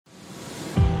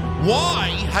Why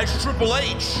has Triple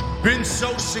H been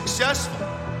so successful?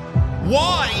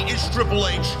 Why is Triple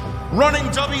H running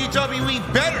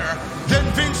WWE better than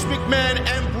Vince McMahon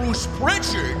and Bruce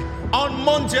Pritchard on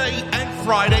Monday and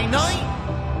Friday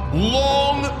night?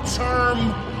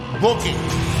 Long-term booking.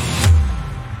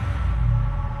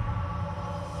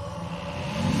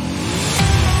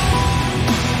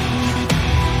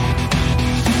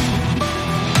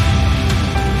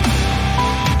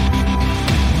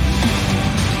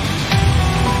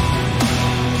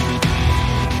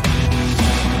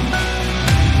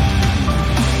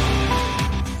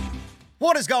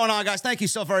 What is going on, guys? Thank you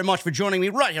so very much for joining me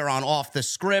right here on Off the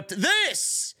Script.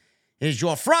 This is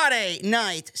your Friday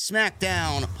Night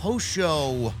SmackDown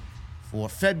post-show for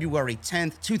February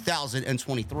 10th,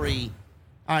 2023.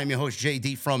 I'm your host,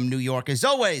 JD from New York. As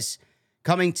always,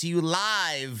 coming to you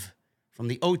live from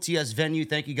the OTS venue.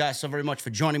 Thank you guys so very much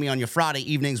for joining me on your Friday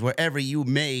evenings, wherever you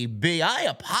may be. I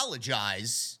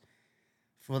apologize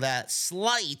for that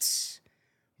slight,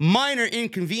 minor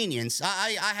inconvenience.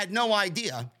 I had no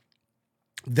idea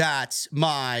that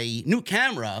my new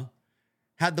camera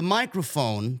had the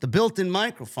microphone, the built-in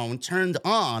microphone, turned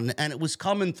on, and it was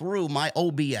coming through my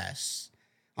OBS.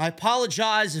 I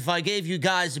apologize if I gave you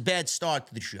guys a bad start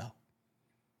to the show.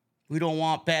 We don't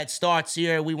want bad starts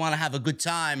here. We want to have a good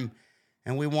time,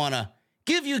 and we want to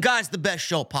give you guys the best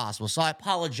show possible. So I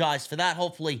apologize for that.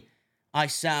 Hopefully, I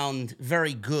sound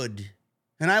very good,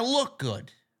 and I look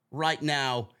good right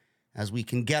now as we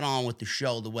can get on with the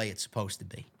show the way it's supposed to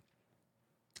be.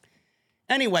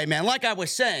 Anyway, man, like I was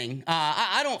saying,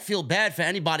 I don't feel bad for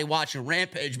anybody watching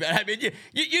Rampage, man. I mean,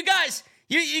 you guys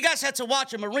had to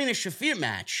watch a Marina Shafir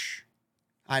match.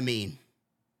 I mean,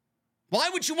 why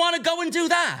would you want to go and do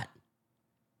that?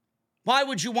 Why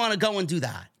would you want to go and do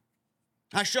that?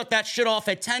 I shut that shit off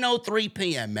at 10:03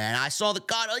 p.m., man. I saw the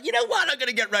card. You know what? I'm going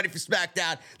to get ready for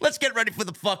SmackDown. Let's get ready for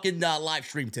the fucking live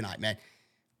stream tonight, man.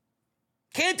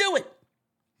 Can't do it.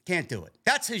 Can't do it.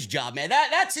 That's his job, man.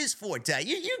 That's his forte.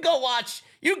 You go watch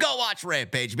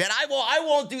Rampage, man. I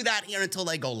won't do that here until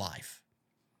they go live.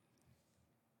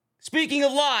 Speaking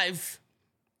of live,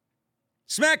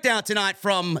 SmackDown tonight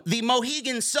from the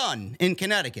Mohegan Sun in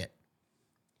Connecticut.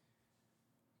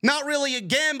 Not really a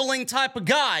gambling type of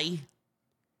guy,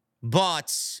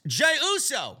 but Jey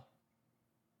Uso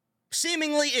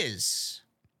seemingly is.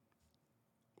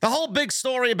 The whole big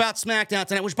story about SmackDown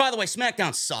tonight, which, by the way,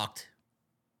 SmackDown sucked.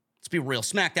 Let's be real.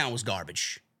 SmackDown was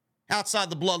garbage. Outside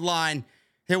the bloodline,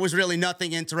 there was really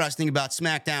nothing interesting about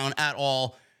SmackDown at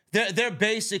all. They're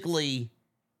basically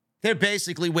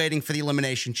waiting for the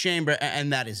Elimination Chamber,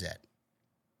 and that is it.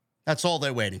 That's all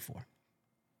they're waiting for.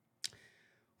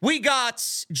 We got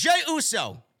Jey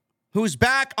Uso, who's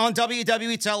back on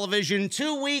WWE television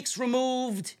 2 weeks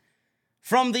removed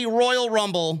from the Royal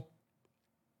Rumble.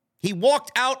 He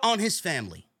walked out on his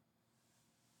family.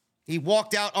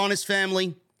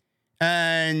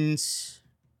 And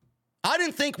I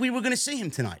didn't think we were going to see him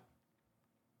tonight.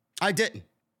 I didn't.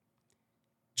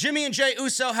 Jimmy and Jey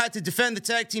Uso had to defend the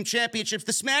tag team championships,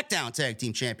 the SmackDown tag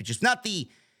team championships, not the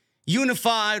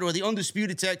unified or the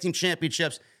undisputed tag team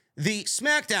championships, the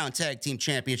SmackDown tag team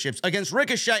championships against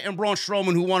Ricochet and Braun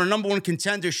Strowman, who won a number one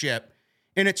contendership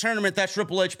in a tournament that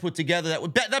Triple H put together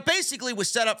that basically was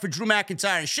set up for Drew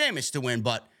McIntyre and Sheamus to win,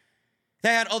 but they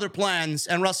had other plans,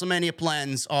 and WrestleMania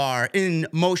plans are in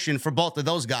motion for both of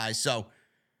those guys. So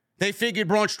they figured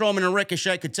Braun Strowman and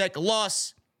Ricochet could take a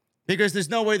loss because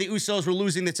there's no way the Usos were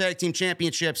losing the tag team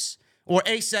championships or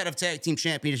a set of tag team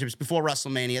championships before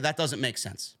WrestleMania. That doesn't make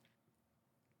sense.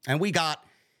 And you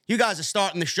guys are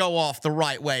starting the show off the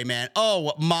right way, man.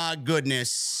 Oh, my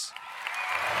goodness.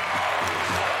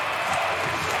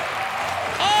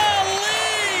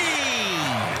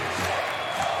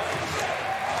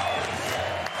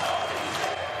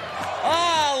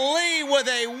 With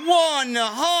a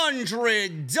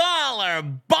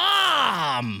 $100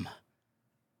 bomb.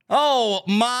 Oh,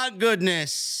 my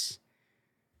goodness.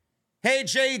 Hey,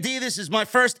 JD, this is my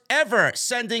first ever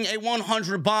sending a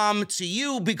 100 bomb to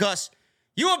you because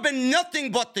you have been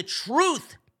nothing but the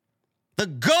truth, the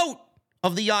GOAT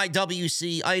of the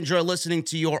IWC. I enjoy listening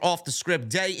to your Off the Script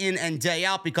day in and day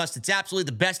out because it's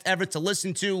absolutely the best ever to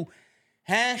listen to.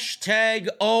 Hashtag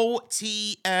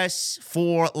OTS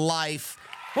for life.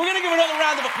 We're going to give another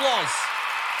round of applause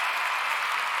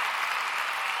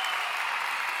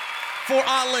for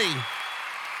Ali.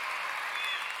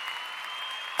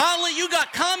 Ali, you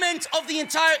got comment of the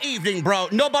entire evening, bro.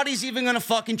 Nobody's even going to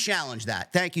fucking challenge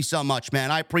that. Thank you so much,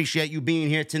 man. I appreciate you being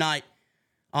here tonight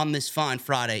on this fine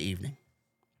Friday evening.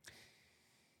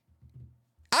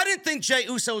 I didn't think Jey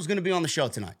Uso was going to be on the show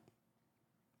tonight.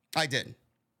 I didn't.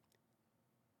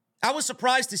 I was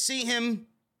surprised to see him,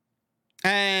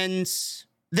 and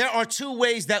there are two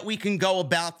ways that we can go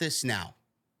about this now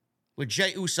with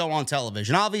Jey Uso on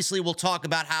television. Obviously, we'll talk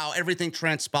about how everything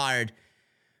transpired,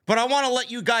 but I want to let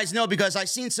you guys know because I've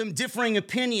seen some differing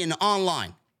opinion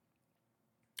online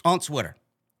on Twitter.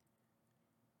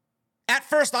 At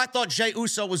first, I thought Jey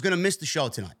Uso was going to miss the show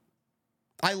tonight.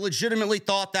 I legitimately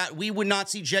thought that we would not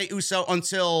see Jey Uso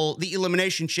until the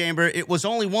Elimination Chamber. It was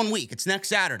only 1 week. It's next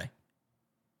Saturday.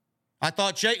 I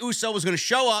thought Jey Uso was going to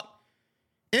show up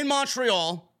in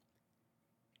Montreal,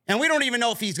 and we don't even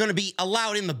know if he's going to be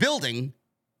allowed in the building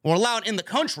or allowed in the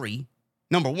country,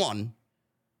 number one.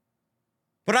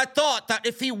 But I thought that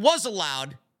if he was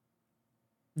allowed,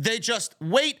 they just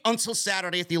wait until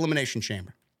Saturday at the Elimination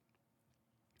Chamber.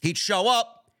 He'd show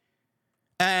up,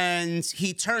 and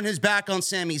he'd turn his back on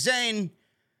Sami Zayn,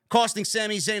 costing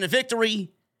Sami Zayn a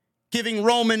victory, giving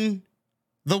Roman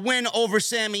the win over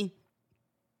Sami,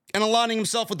 and aligning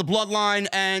himself with the Bloodline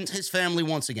and his family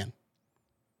once again.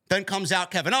 Then comes out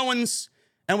Kevin Owens,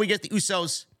 and we get the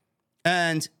Usos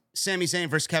and Sami Zayn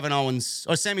versus Kevin Owens,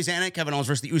 or Sami Zayn and Kevin Owens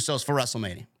versus the Usos for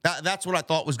WrestleMania. That's what I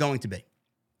thought was going to be.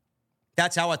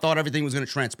 That's how I thought everything was going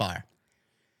to transpire.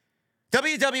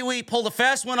 WWE pulled a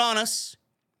fast one on us.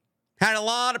 Had a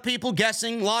lot of people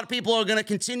guessing. A lot of people are going to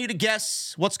continue to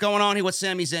guess what's going on here with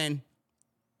Sami Zayn.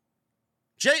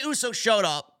 Jey Uso showed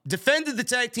up, defended the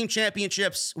tag team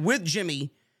championships with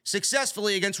Jimmy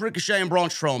successfully against Ricochet and Braun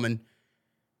Strowman.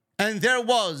 And there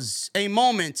was a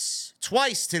moment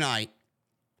twice tonight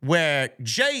where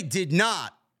Jey did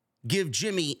not give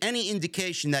Jimmy any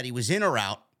indication that he was in or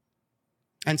out.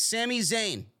 And Sami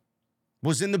Zayn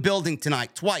was in the building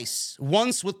tonight twice.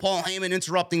 Once with Paul Heyman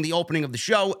interrupting the opening of the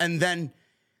show, and then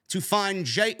to find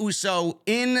Jey Uso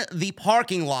in the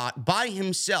parking lot by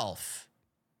himself.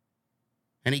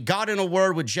 And he got in a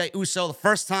word with Jey Uso the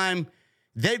first time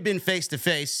they've been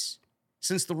face-to-face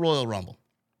since the Royal Rumble.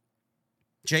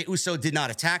 Jey Uso did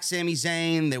not attack Sami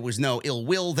Zayn. There was no ill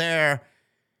will there.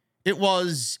 It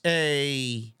was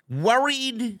a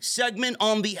worried segment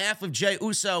on behalf of Jey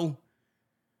Uso,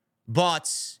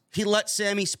 but he let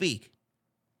Sami speak.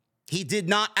 He did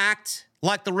not act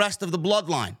like the rest of the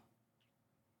Bloodline.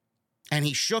 And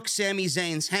he shook Sami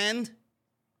Zayn's hand.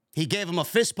 He gave him a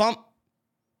fist pump.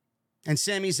 And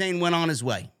Sami Zayn went on his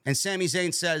way. And Sami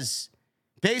Zayn says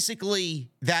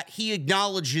basically that he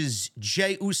acknowledges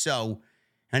Jey Uso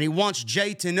and he wants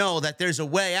Jey to know that there's a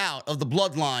way out of the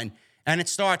Bloodline. And it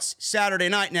starts Saturday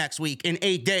night next week in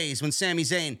 8 days when Sami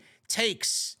Zayn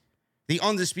takes the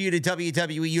undisputed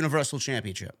WWE Universal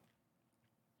Championship.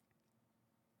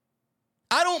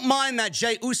 I don't mind that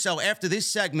Jey Uso, after this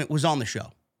segment, was on the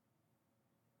show.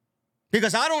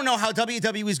 Because I don't know how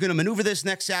WWE is going to maneuver this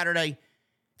next Saturday.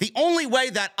 The only way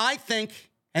that I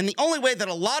think, and the only way that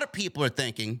a lot of people are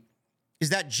thinking, is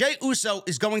that Jey Uso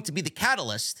is going to be the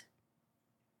catalyst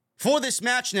for this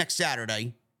match next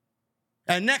Saturday.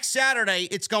 And next Saturday,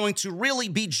 it's going to really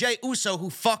be Jey Uso who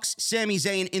fucks Sami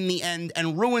Zayn in the end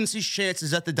and ruins his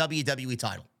chances at the WWE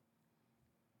title.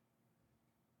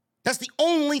 That's the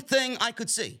only thing I could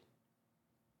see.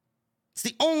 It's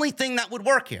the only thing that would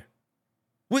work here.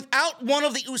 Without one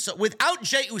of the Uso, without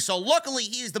Jey Uso, luckily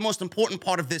he is the most important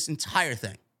part of this entire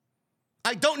thing.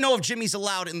 I don't know if Jimmy's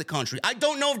allowed in the country. I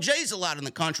don't know if Jay's allowed in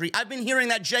the country. I've been hearing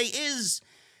that Jey is,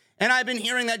 and I've been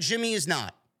hearing that Jimmy is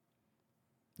not.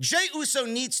 Jey Uso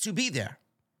needs to be there.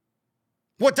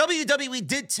 What WWE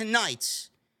did tonight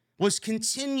was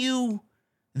continue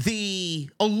the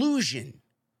illusion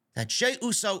that Jey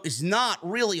Uso is not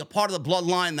really a part of the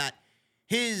Bloodline, that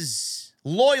his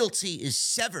loyalty is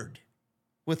severed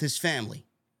with his family.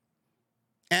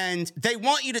 And they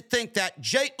want you to think that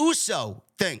Jey Uso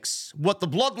thinks what the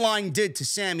Bloodline did to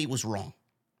Sami was wrong.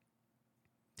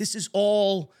 This is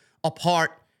all a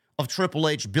part of Triple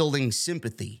H building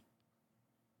sympathy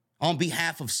on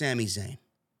behalf of Sami Zayn.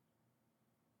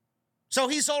 So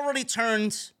he's already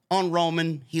turned on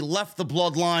Roman. He left the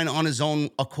Bloodline on his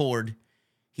own accord.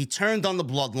 He turned on the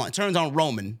Bloodline, turned on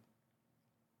Roman.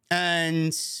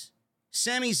 And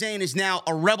Sami Zayn is now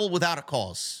a rebel without a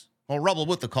cause. Or rebel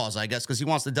with the cause, I guess, because he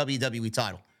wants the WWE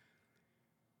title.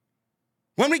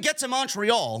 When we get to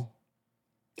Montreal,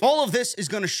 all of this is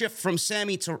going to shift from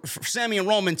Sami and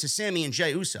Roman to Sami and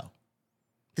Jey Uso.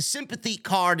 The sympathy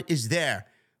card is there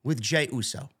with Jey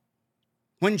Uso.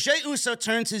 When Jey Uso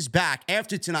turns his back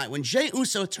after tonight, when Jey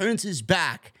Uso turns his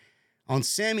back on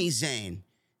Sami Zayn,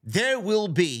 there will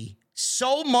be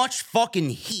so much fucking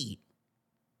heat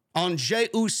on Jey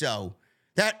Uso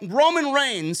that Roman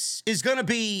Reigns is going to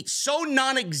be so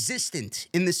non-existent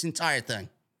in this entire thing.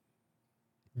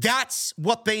 That's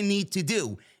what they need to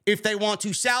do if they want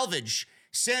to salvage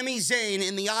Sami Zayn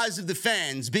in the eyes of the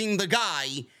fans being the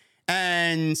guy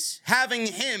and having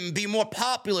him be more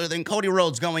popular than Cody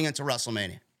Rhodes going into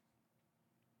WrestleMania.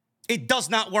 It does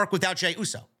not work without Jey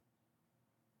Uso.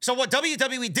 So what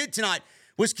WWE did tonight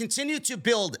was continue to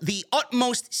build the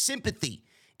utmost sympathy.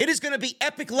 It is going to be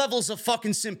epic levels of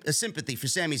fucking sympathy for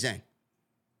Sami Zayn.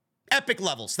 Epic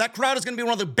levels. That crowd is going to be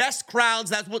one of the best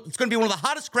crowds. It's going to be one of the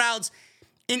hottest crowds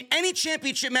in any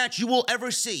championship match you will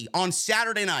ever see on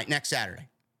Saturday night, next Saturday.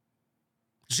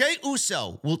 Jey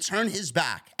Uso will turn his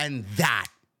back, and that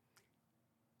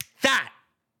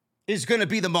is going to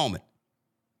be the moment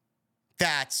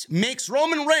that makes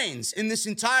Roman Reigns in this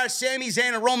entire Sami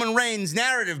Zayn and Roman Reigns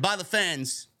narrative by the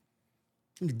fans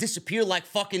disappear like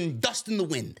fucking dust in the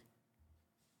wind.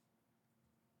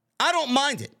 I don't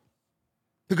mind it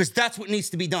because that's what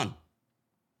needs to be done.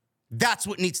 That's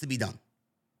what needs to be done.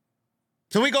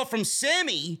 So we go from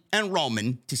Sami and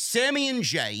Roman to Sami and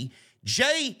Jey.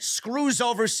 Jey screws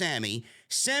over Sami.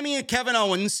 Sami and Kevin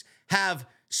Owens have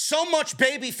so much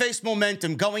babyface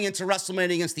momentum going into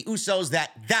WrestleMania against the Usos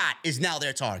that is now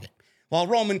their target. While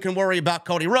Roman can worry about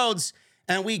Cody Rhodes,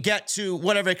 and we get to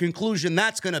whatever conclusion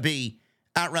that's going to be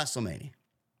at WrestleMania.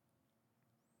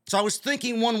 So I was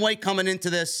thinking one way coming into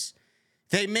this.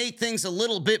 They made things a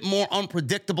little bit more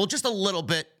unpredictable, just a little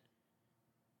bit.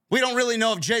 We don't really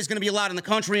know if Jay's going to be allowed in the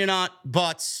country or not,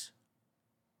 but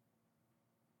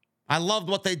I loved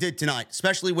what they did tonight,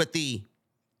 especially with the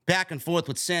back and forth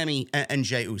with Sami and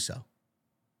Jey Uso.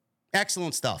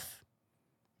 Excellent stuff.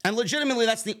 And legitimately,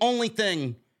 that's the only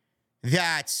thing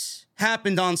that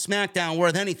happened on SmackDown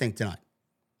worth anything tonight.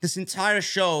 This entire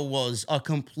show was a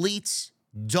complete,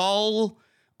 dull,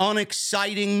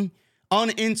 unexciting,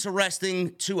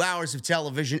 uninteresting 2 hours of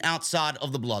television outside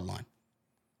of the Bloodline.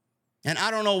 And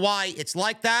I don't know why it's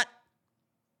like that.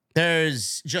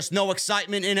 There's just no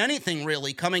excitement in anything,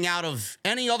 really, coming out of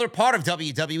any other part of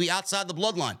WWE outside the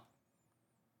Bloodline.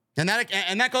 And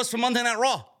that goes for Monday Night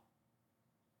Raw.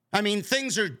 I mean,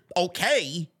 things are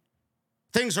okay.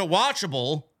 Things are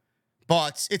watchable.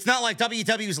 But it's not like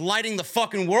WWE's lighting the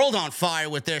fucking world on fire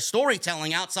with their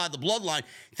storytelling outside the Bloodline.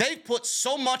 They've put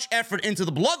so much effort into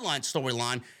the Bloodline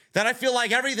storyline that I feel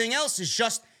like everything else is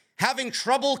just having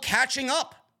trouble catching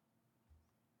up.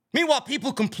 Meanwhile,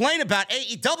 people complain about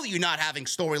AEW not having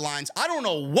storylines. I don't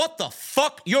know what the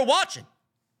fuck you're watching.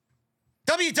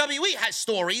 WWE has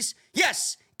stories,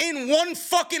 yes, in one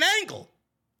fucking angle.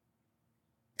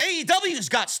 AEW's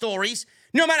got stories,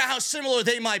 no matter how similar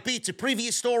they might be to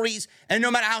previous stories, and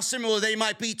no matter how similar they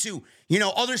might be to,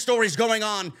 other stories going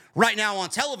on right now on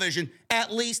television,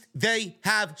 at least they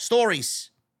have stories.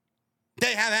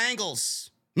 They have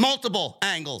angles, multiple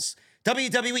angles.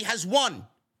 WWE has one.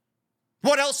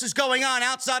 What else is going on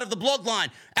outside of the Bloodline,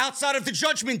 outside of the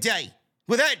Judgment Day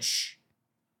with Edge?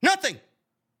 Nothing.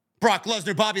 Brock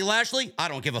Lesnar, Bobby Lashley, I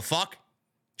don't give a fuck.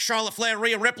 Charlotte Flair,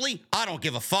 Rhea Ripley, I don't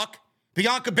give a fuck.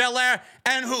 Bianca Belair,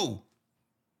 and who?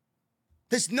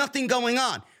 There's nothing going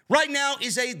on. Right now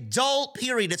is a dull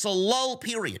period. It's a lull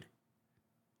period.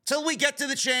 Till we get to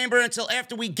the Chamber, until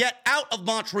after we get out of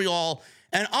Montreal,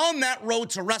 and on that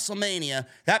road to WrestleMania,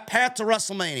 that path to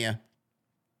WrestleMania,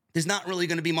 there's not really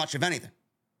going to be much of anything.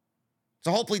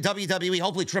 So hopefully WWE,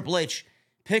 hopefully Triple H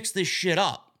picks this shit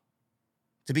up,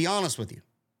 to be honest with you.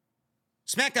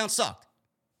 SmackDown sucked.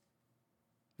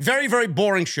 Very, very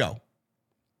boring show.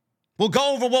 We'll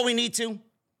go over what we need to.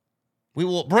 We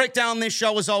will break down this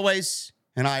show as always,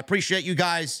 and I appreciate you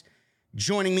guys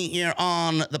joining me here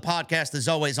on the podcast as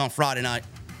always on Friday night.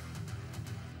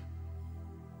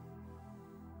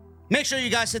 Make sure you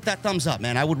guys hit that thumbs up,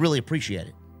 man. I would really appreciate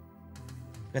it.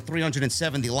 Got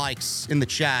 370 likes in the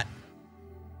chat.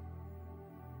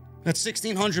 That's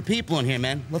 1,600 people in here,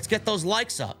 man. Let's get those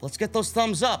likes up. Let's get those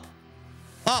thumbs up.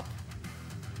 Up.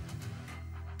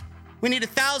 We need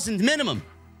 1,000 minimum.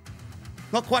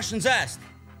 No questions asked.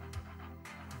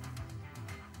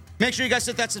 Make sure you guys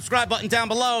hit that subscribe button down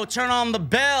below. Turn on the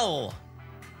bell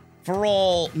for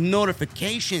all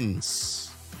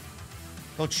notifications.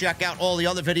 Go check out all the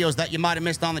other videos that you might have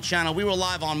missed on the channel. We were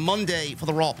live on Monday for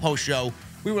the Raw post show.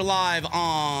 We were live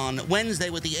on Wednesday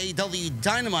with the AEW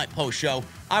Dynamite post show.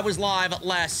 I was live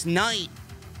last night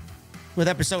with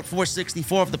episode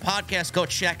 464 of the podcast. Go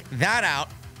check that out.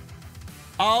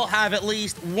 I'll have at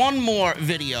least one more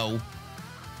video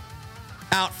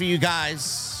out for you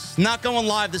guys. Not going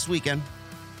live this weekend.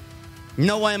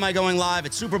 No way am I going live.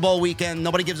 It's Super Bowl weekend.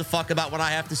 Nobody gives a fuck about what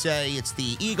I have to say. It's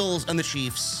the Eagles and the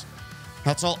Chiefs.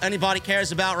 That's all anybody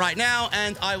cares about right now,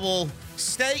 and I will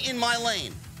stay in my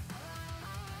lane.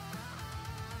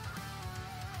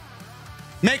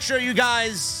 Make sure you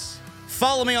guys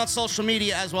Follow me on social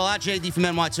media as well, at JD from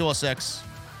NY206.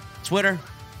 Twitter,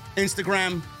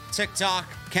 Instagram, TikTok,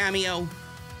 Cameo.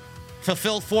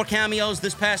 Fulfilled 4 cameos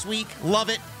this past week. Love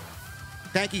it.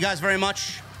 Thank you guys very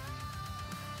much.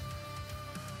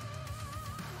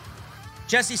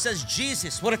 Jesse says,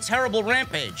 Jesus, what a terrible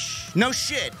rampage. No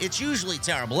shit. It's usually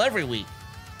terrible every week.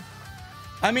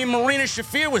 I mean, Marina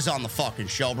Shafir was on the fucking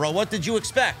show, bro. What did you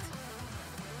expect?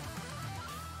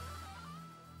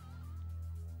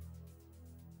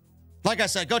 Like I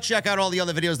said, go check out all the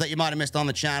other videos that you might have missed on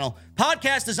the channel.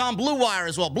 Podcast is on Blue Wire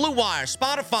as well. Blue Wire,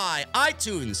 Spotify,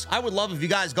 iTunes. I would love if you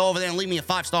guys go over there and leave me a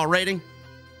 5-star rating.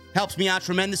 Helps me out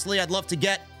tremendously. I'd love to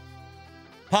get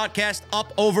podcast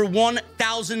up over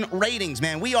 1,000 ratings,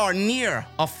 man. We are near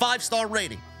a 5-star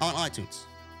rating on iTunes.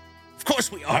 Of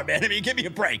course we are, man. I mean, give me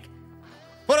a break.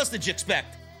 What else did you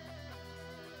expect?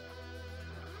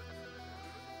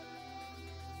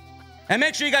 And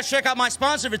make sure you guys check out my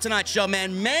sponsor for tonight's show,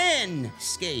 man,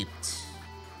 Manscaped.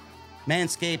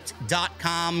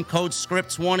 Manscaped.com, code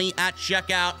SCRIPT20 at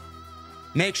checkout.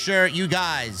 Make sure you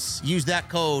guys use that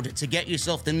code to get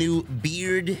yourself the new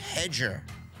Beard Hedger.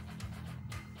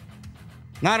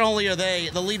 Not only are they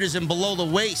the leaders in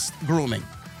below-the-waist grooming,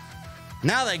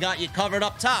 now they got you covered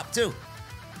up top, too.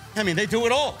 I mean, they do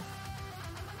it all.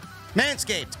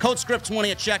 Manscaped, code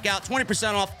SCRIPT20 at checkout,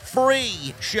 20% off,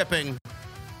 free shipping.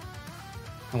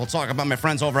 And we'll talk about my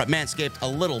friends over at Manscaped a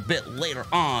little bit later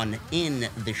on in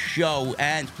the show.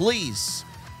 And please,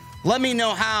 let me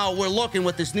know how we're looking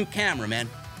with this new camera, man.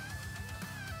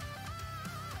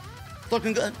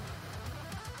 Looking good.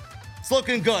 It's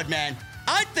looking good, man.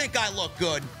 I think I look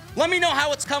good. Let me know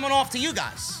how it's coming off to you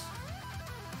guys.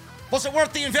 Was it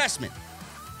worth the investment?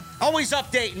 Always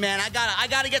updating, man. I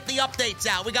gotta get the updates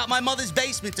out. We got my mother's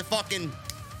basement to fucking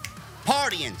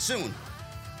party in soon.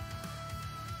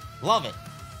 Love it.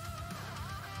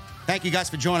 Thank you guys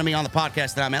for joining me on the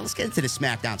podcast tonight, man. Let's get into the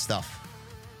SmackDown stuff.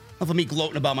 Enough of me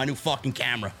gloating about my new fucking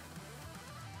camera.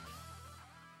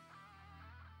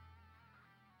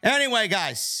 Anyway,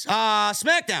 guys,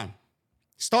 SmackDown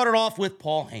started off with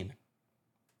Paul Heyman.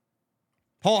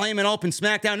 Paul Heyman opened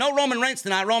SmackDown. No Roman Reigns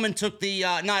tonight. Roman took the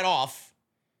night off.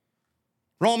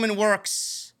 Roman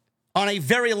works on a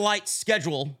very light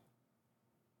schedule.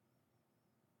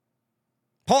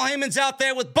 Paul Heyman's out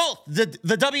there with both the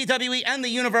WWE and the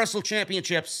Universal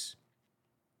Championships.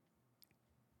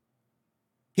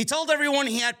 He told everyone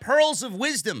he had pearls of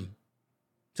wisdom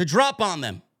to drop on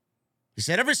them. He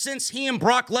said ever since he and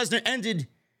Brock Lesnar ended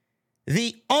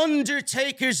the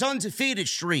Undertaker's undefeated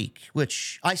streak,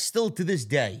 which I still to this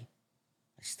day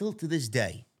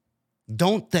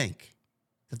don't think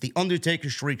that the Undertaker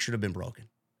streak should have been broken.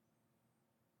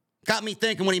 Got me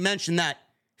thinking when he mentioned that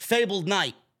fabled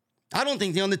night. I don't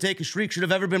think the Undertaker streak should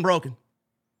have ever been broken.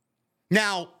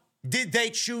 Now, did they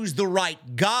choose the right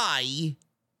guy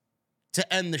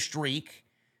to end the streak?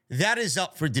 That is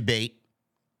up for debate.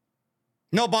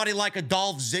 Nobody like a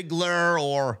Dolph Ziggler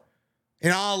or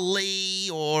an Ali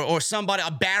or somebody,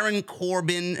 a Baron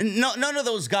Corbin. None of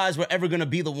those guys were ever going to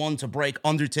be the one to break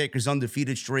Undertaker's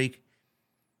undefeated streak.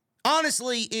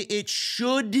 Honestly, it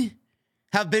should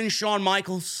have been Shawn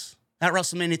Michaels at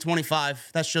WrestleMania 25.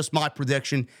 That's just my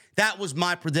prediction. That was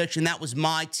my prediction. That was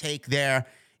my take there.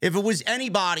 If it was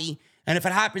anybody, and if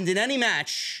it happened in any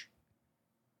match,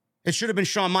 it should have been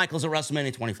Shawn Michaels at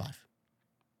WrestleMania 25.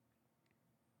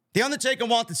 The Undertaker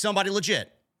wanted somebody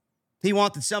legit. He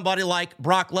wanted somebody like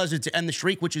Brock Lesnar to end the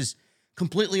streak, which is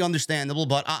completely understandable,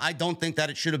 but I don't think that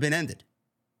it should have been ended.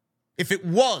 If it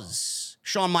was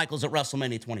Shawn Michaels at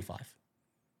WrestleMania 25.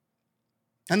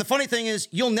 And the funny thing is,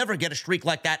 you'll never get a streak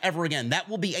like that ever again. That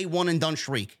will be a one-and-done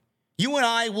streak. You and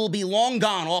I will be long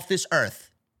gone off this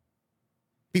earth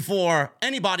before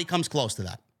anybody comes close to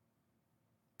that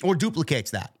or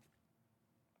duplicates that.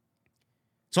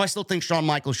 So I still think Shawn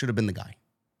Michaels should have been the guy.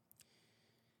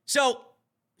 So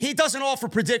he doesn't offer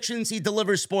predictions. He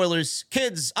delivers spoilers.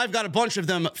 Kids, I've got a bunch of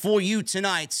them for you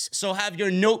tonight, so have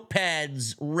your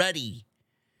notepads ready.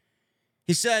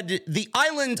 He said, the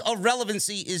island of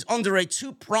relevancy is under a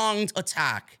two-pronged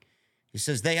attack. He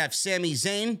says they have Sami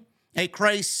Zayn, a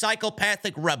crazed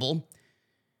psychopathic rebel.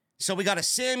 So we got a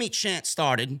Sami chant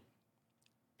started.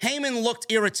 Heyman looked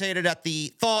irritated at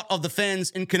the thought of the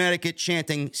fans in Connecticut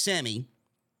chanting Sami.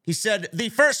 He said the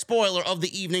first spoiler of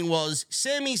the evening was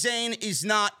Sami Zayn is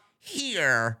not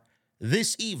here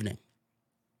this evening.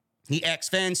 He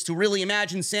asked fans to really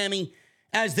imagine Sami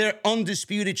as their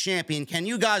undisputed champion. Can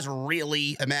you guys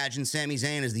really imagine Sami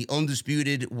Zayn as the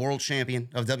undisputed world champion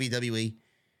of WWE?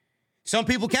 Some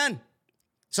people can.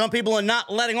 Some people are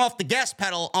not letting off the gas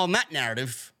pedal on that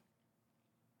narrative.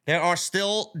 There are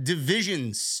still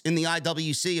divisions in the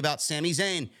IWC about Sami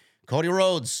Zayn, Cody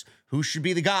Rhodes. Who should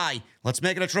be the guy? Let's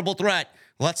make it a triple threat.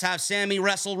 Let's have Sami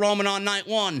wrestle Roman on night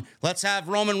 1. Let's have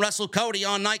Roman wrestle Cody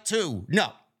on night 2.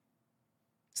 No.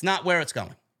 It's not where it's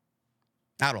going.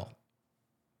 At all.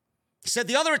 He said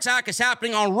the other attack is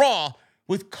happening on Raw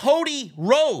with Cody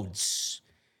Rhodes.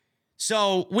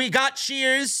 So we got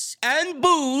cheers and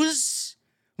boos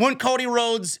when Cody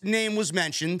Rhodes' name was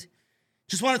mentioned.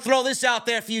 Just want to throw this out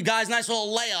there for you guys. Nice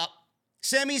little layup.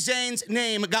 Sami Zayn's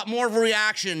name got more of a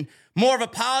reaction, more of a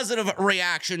positive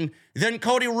reaction than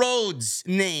Cody Rhodes'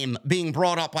 name being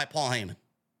brought up by Paul Heyman.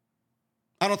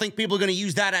 I don't think people are going to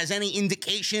use that as any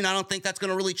indication. I don't think that's going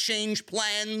to really change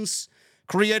plans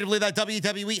creatively that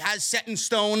WWE has set in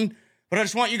stone. But I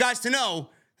just want you guys to know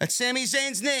that Sami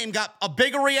Zayn's name got a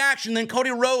bigger reaction than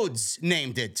Cody Rhodes'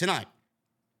 name did tonight.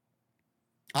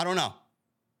 I don't know.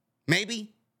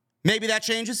 Maybe that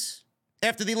changes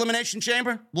after the Elimination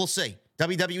Chamber. We'll see.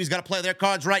 WWE's got to play their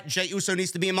cards right. Jey Uso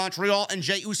needs to be in Montreal, and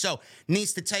Jey Uso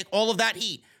needs to take all of that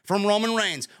heat from Roman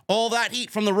Reigns, all that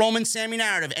heat from the Roman Sami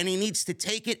narrative, and he needs to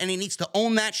take it, and he needs to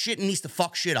own that shit, and needs to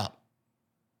fuck shit up.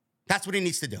 That's what he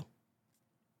needs to do.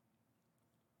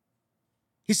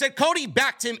 He said Cody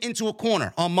backed him into a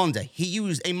corner on Monday. He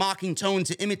used a mocking tone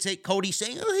to imitate Cody,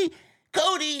 saying,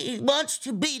 Cody wants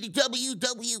to be the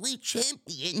WWE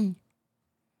champion.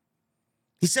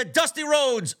 He said Dusty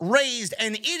Rhodes raised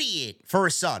an idiot for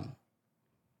a son.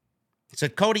 He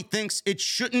said Cody thinks it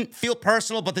shouldn't feel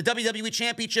personal, but the WWE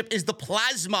Championship is the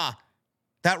plasma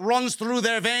that runs through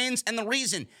their veins and the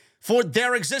reason for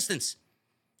their existence.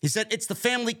 He said it's the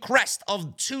family crest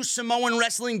of 2 Samoan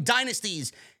wrestling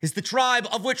dynasties. It's the tribe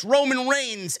of which Roman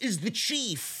Reigns is the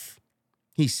chief,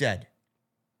 he said.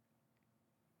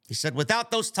 He said without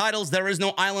those titles, there is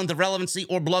no island of relevancy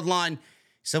or bloodline.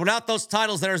 He said without those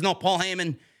titles, there is no Paul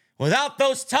Heyman. Without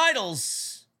those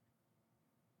titles,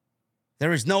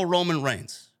 there is no Roman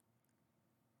Reigns.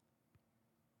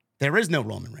 There is no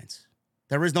Roman Reigns.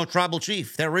 There is no tribal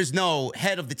chief. There is no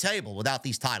head of the table without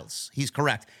these titles. He's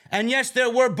correct. And yes, there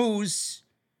were boos.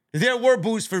 There were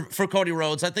boos for Cody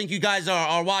Rhodes. I think you guys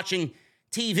are watching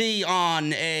TV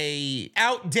on a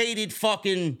outdated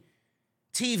fucking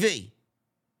TV.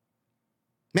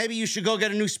 Maybe you should go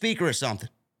get a new speaker or something.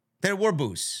 There were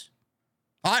boos.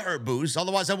 I heard boos.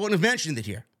 Otherwise, I wouldn't have mentioned it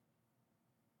here.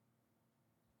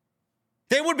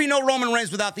 There would be no Roman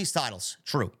Reigns without these titles.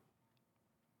 True.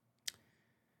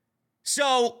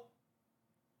 So,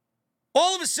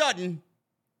 all of a sudden,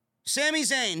 Sami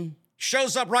Zayn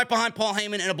shows up right behind Paul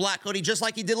Heyman in a black hoodie, just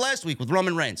like he did last week with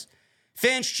Roman Reigns.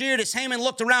 Fans cheered as Heyman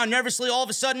looked around nervously. All of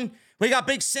a sudden, we got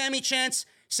big Sami chants.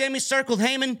 Sami circled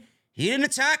Heyman. He didn't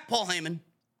attack Paul Heyman.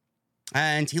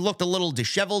 And he looked a little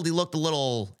disheveled. He looked a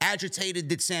little agitated,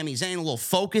 did Sami Zayn. A little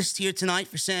focused here tonight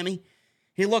for Sami.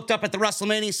 He looked up at the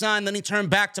WrestleMania sign. Then he turned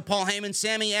back to Paul Heyman.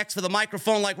 Sami asked for the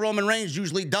microphone like Roman Reigns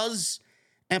usually does.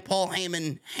 And Paul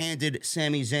Heyman handed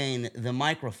Sami Zayn the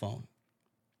microphone.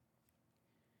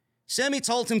 Sami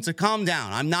told him to calm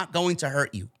down. I'm not going to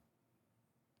hurt you.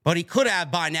 But he could have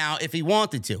by now if he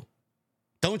wanted to.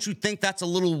 Don't you think that's a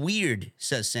little weird,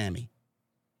 says Sami.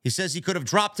 He says he could have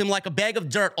dropped him like a bag of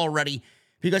dirt already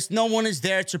because no one is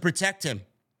there to protect him.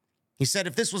 He said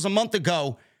if this was a month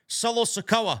ago, Solo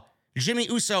Sikoa, Jimmy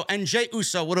Uso, and Jey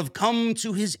Uso would have come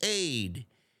to his aid.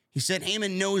 He said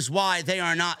Heyman knows why they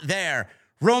are not there.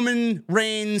 Roman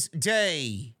Reigns'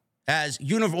 days as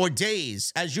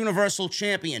Universal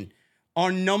Champion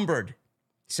are numbered.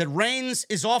 He said Reigns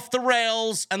is off the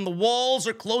rails and the walls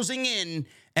are closing in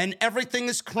and everything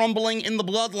is crumbling in the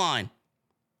bloodline.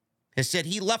 He said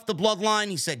he left the bloodline.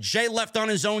 He said Jey left on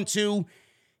his own too.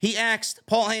 He asked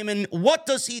Paul Heyman, what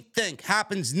does he think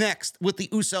happens next with the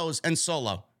Usos and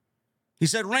Solo? He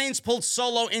said Reigns pulled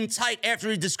Solo in tight after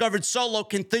he discovered Solo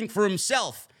can think for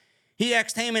himself. He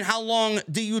asked Heyman, how long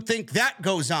do you think that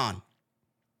goes on?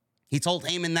 He told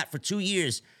Heyman that for 2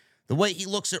 years, the way he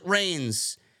looks at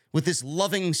Reigns with this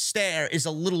loving stare is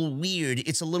a little weird.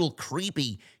 It's a little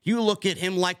creepy. You look at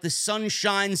him like the sun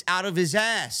shines out of his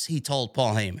ass, he told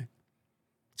Paul Heyman.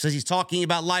 Says he's talking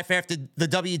about life after the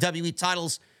WWE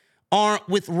titles aren't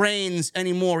with Reigns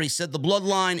anymore. He said the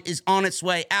bloodline is on its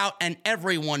way out and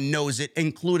everyone knows it,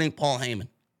 including Paul Heyman.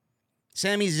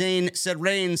 Sami Zayn said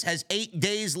Reigns has 8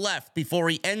 days left before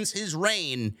he ends his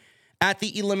reign at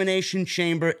the Elimination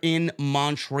Chamber in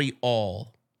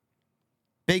Montreal.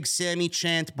 Big Sami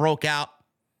chant broke out.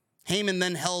 Heyman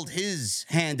then held his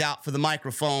hand out for the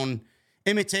microphone,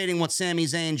 imitating what Sami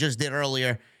Zayn just did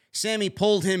earlier. Sami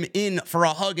pulled him in for a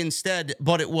hug instead,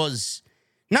 but it was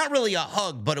not really a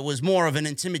hug, but it was more of an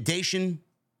intimidation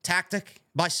tactic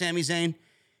by Sami Zayn.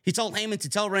 He told Heyman to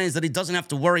tell Reigns that he doesn't have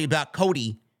to worry about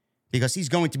Cody because he's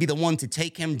going to be the one to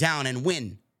take him down and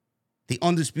win the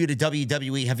undisputed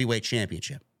WWE Heavyweight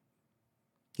Championship.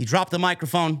 He dropped the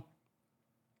microphone,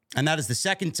 and that is the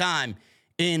second time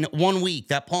in 1 week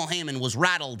that Paul Heyman was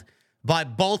rattled by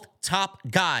both top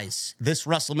guys this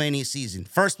WrestleMania season.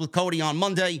 First with Cody on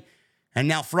Monday, and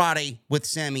now Friday with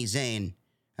Sami Zayn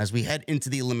as we head into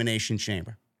the Elimination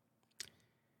Chamber.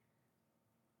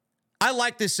 I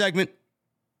like this segment.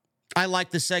 I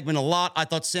like this segment a lot. I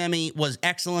thought Sami was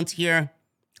excellent here.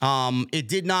 It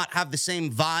did not have the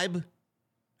same vibe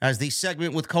as the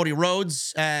segment with Cody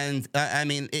Rhodes. And,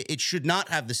 it should not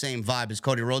have the same vibe as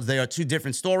Cody Rhodes. They are two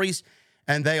different stories,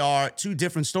 and they are two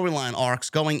different storyline arcs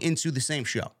going into the same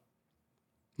show.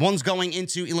 One's going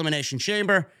into Elimination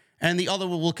Chamber, and the other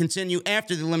will continue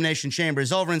after the Elimination Chamber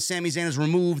is over, and Sami Zayn is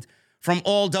removed from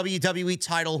all WWE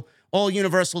title, all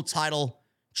Universal title,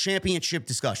 championship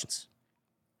discussions.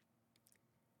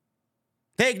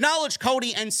 They acknowledge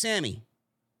Cody and Sami,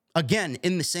 again,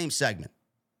 in the same segment.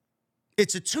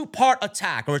 It's a two-part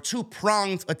attack, or a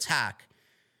two-pronged attack,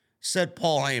 said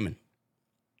Paul Heyman.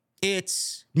 It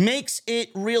makes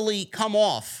it really come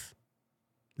off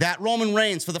that Roman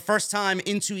Reigns, for the first time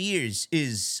in 2 years,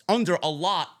 is under a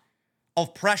lot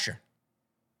of pressure.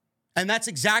 And that's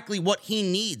exactly what he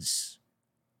needs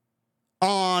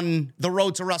on the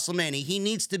road to WrestleMania. He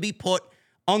needs to be put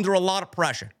under a lot of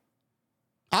pressure.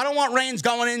 I don't want Reigns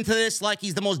going into this like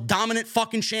he's the most dominant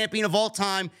fucking champion of all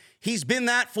time. He's been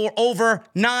that for over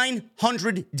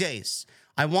 900 days.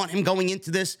 I want him going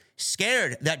into this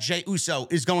scared that Jey Uso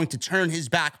is going to turn his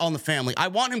back on the family. I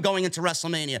want him going into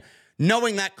WrestleMania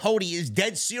knowing that Cody is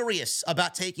dead serious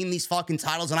about taking these fucking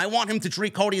titles, and I want him to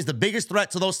treat Cody as the biggest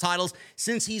threat to those titles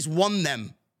since he's won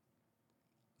them.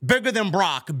 Bigger than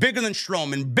Brock, bigger than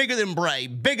Strowman, bigger than Bray,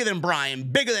 bigger than Bryan,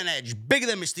 bigger than Edge, bigger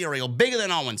than Mysterio, bigger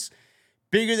than Owens.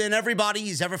 Bigger than everybody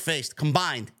he's ever faced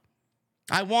combined.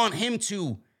 I want him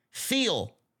to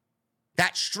feel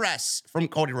that stress from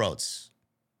Cody Rhodes.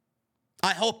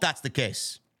 I hope that's the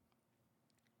case.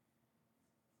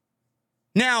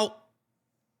 Now,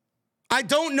 I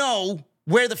don't know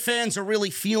where the fans are really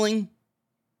feeling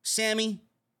Sami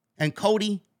and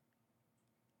Cody.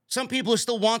 Some people are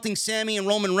still wanting Sami and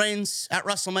Roman Reigns at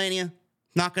WrestleMania.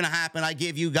 Not going to happen. I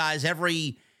gave you guys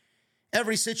every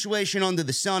situation under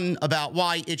the sun about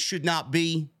why it should not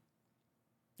be.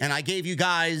 And I gave you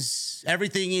guys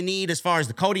everything you need as far as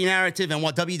the Cody narrative and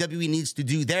what WWE needs to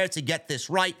do there to get this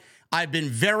right. I've been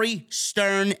very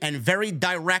stern and very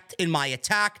direct in my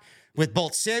attack with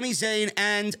both Sami Zayn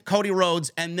and Cody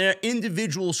Rhodes and their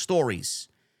individual stories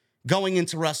going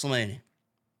into WrestleMania.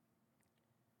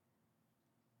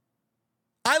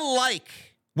 I like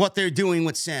what they're doing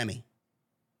with Sami.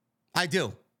 I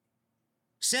do.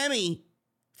 Sami,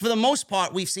 for the most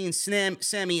part, we've seen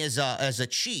Sami as a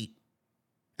cheat,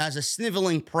 as a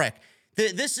sniveling prick.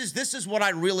 This is what I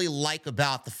really like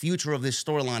about the future of this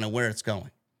storyline and where it's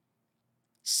going.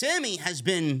 Sami has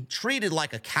been treated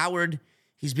like a coward.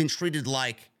 He's been treated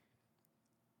like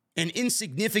an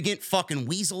insignificant fucking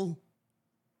weasel.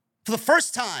 For the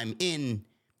first time in,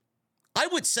 I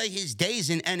would say, his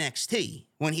days in NXT,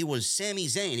 when he was Sami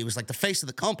Zayn, he was like the face of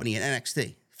the company in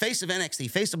NXT. Face of NXT,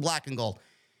 face of Black and Gold.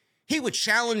 He would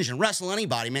challenge and wrestle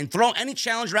anybody, man. Throw any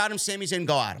challenger at him, Sami Zayn,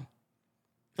 go at him.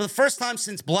 For the first time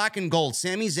since Black and Gold,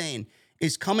 Sami Zayn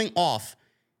is coming off,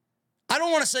 I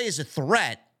don't want to say as a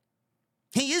threat.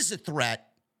 He is a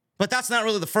threat, but that's not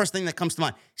really the first thing that comes to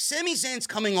mind. Sami Zayn's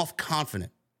coming off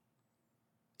confident.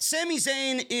 Sami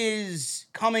Zayn is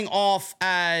coming off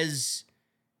as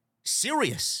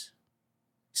serious.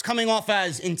 He's coming off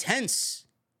as intense.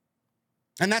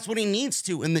 And that's what he needs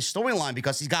to in this storyline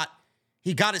because he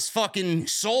got his fucking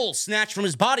soul snatched from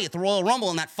his body at the Royal Rumble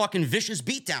in that fucking vicious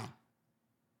beatdown.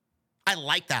 I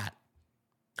like that.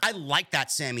 I like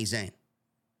that Sami Zayn.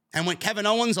 And when Kevin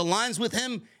Owens aligns with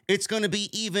him, it's going to be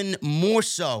even more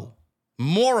so.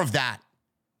 More of that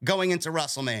going into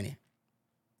WrestleMania.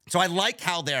 So I like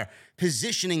how they're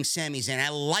positioning Sami Zayn. I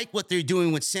like what they're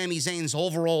doing with Sami Zayn's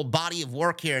overall body of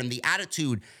work here and the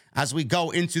attitude as we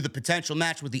go into the potential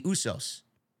match with the Usos.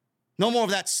 No more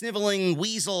of that sniveling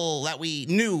weasel that we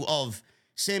knew of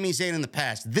Sami Zayn in the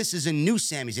past. This is a new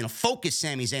Sami Zayn, a focused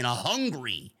Sami Zayn, a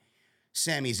hungry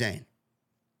Sami Zayn.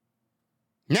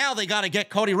 Now they got to get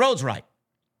Cody Rhodes right.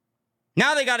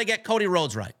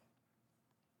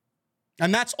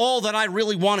 And that's all that I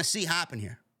really want to see happen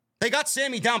here. They got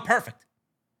Sami down perfect.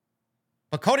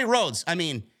 But Cody Rhodes, I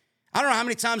don't know how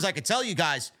many times I could tell you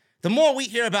guys, the more we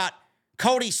hear about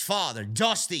Cody's father,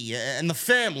 Dusty, and the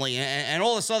family, and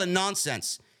all this other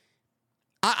nonsense,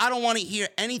 I don't want to hear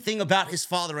anything about his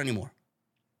father anymore.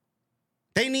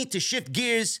 They need to shift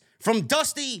gears from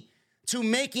Dusty to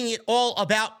making it all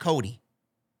about Cody.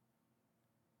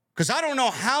 Because I don't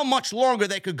know how much longer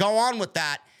they could go on with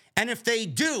that. And if they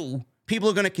do, people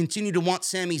are going to continue to want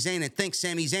Sami Zayn and think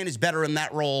Sami Zayn is better in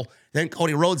that role than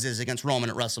Cody Rhodes is against Roman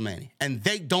at WrestleMania. And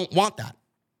they don't want that.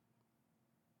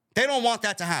 They don't want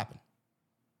that to happen.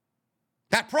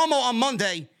 That promo on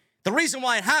Monday, the reason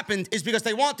why it happened is because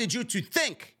they wanted you to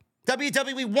think.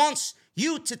 WWE wants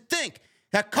you to think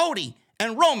that Cody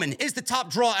and Roman is the top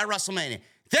draw at WrestleMania.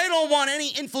 They don't want any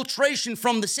infiltration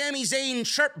from the Sami Zayn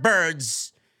chirp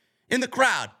birds in the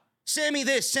crowd. Sammy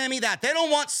this, Sammy that. They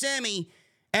don't want Sammy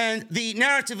and the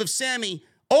narrative of Sammy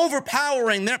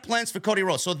overpowering their plans for Cody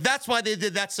Rhodes. So that's why they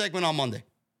did that segment on Monday.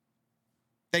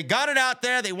 They got it out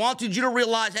there. They wanted you to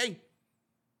realize, hey,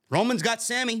 Roman's got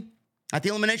Sammy at the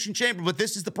Elimination Chamber, but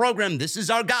this is the program. This is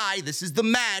our guy. This is the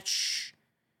match.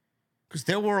 Because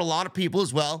there were a lot of people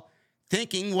as well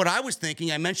thinking what I was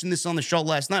thinking. I mentioned this on the show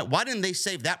last night. Why didn't they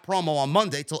save that promo on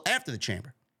Monday till after the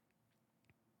Chamber?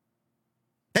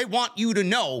 They want you to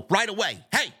know right away,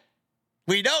 hey,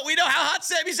 we know how hot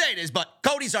Sami Zayn is, but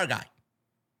Cody's our guy.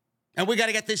 And we got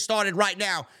to get this started right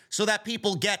now so that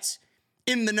people get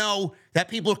in the know, that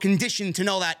people are conditioned to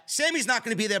know that Sami's not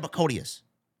going to be there, but Cody is.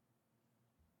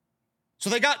 So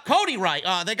they got Cody right.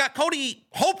 They got Cody,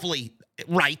 hopefully,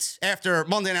 right after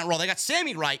Monday Night Raw. They got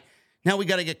Sami right. Now we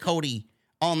got to get Cody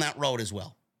on that road as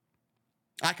well.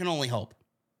 I can only hope.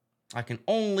 I can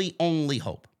only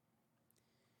hope.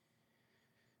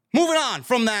 Moving on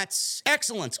from that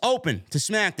excellent open to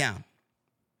SmackDown.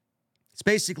 It's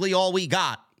basically all we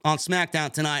got on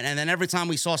SmackDown tonight. And then every time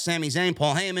we saw Sami Zayn,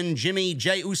 Paul Heyman, Jimmy,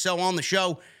 Jey Uso on the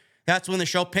show, that's when the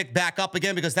show picked back up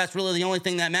again because that's really the only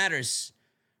thing that matters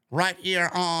right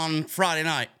here on Friday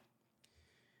night.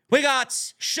 We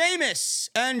got Sheamus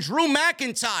and Drew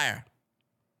McIntyre.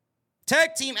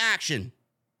 Tag team action.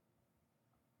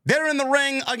 They're in the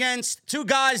ring against two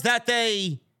guys that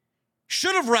they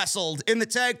should have wrestled in the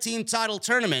tag team title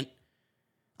tournament.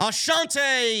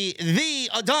 Ashante the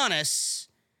Adonis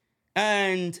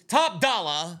and Top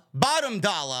Dollar, Bottom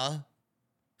Dollar,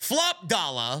 Flop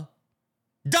Dollar,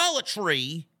 Dollar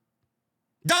Tree,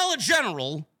 Dollar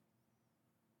General,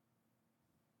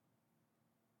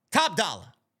 Top Dollar.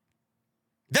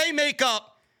 They make up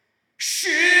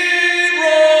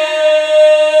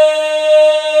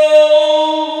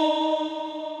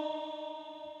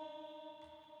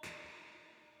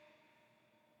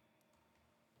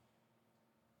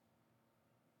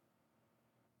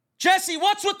Jesse,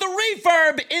 what's with the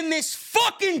reverb in this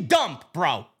fucking dump,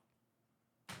 bro?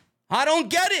 I don't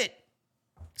get it.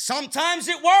 Sometimes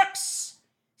it works.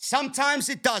 Sometimes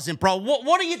it doesn't, bro.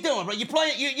 What are you doing, bro? You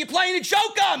playing a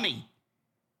joke on me?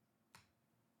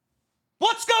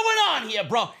 What's going on here,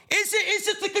 bro? Is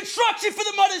it the construction for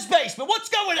the mother's basement? What's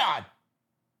going on?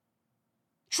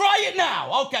 Try it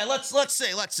now. Okay, let's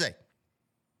see.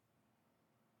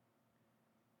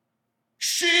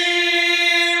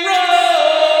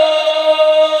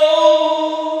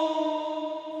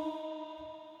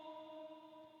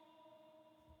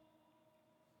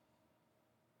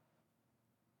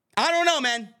 I don't know,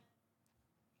 man.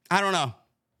 I don't know.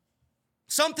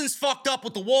 Something's fucked up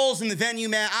with the walls in the venue,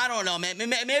 man. I don't know, man.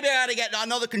 Maybe I gotta get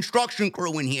another construction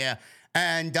crew in here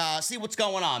and see what's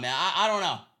going on, man. I don't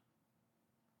know.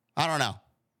 I don't know.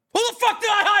 Who the fuck did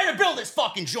I hire to build this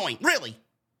fucking joint? Really?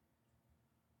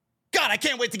 God, I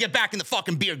can't wait to get back in the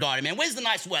fucking beer garden, man. Where's the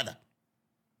nice weather?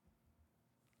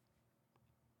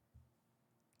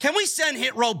 Can we send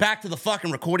Hit Row back to the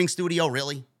fucking recording studio,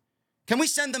 really? Can we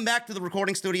send them back to the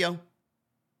recording studio?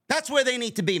 That's where they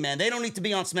need to be, man. They don't need to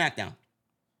be on SmackDown.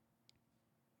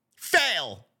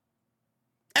 Fail.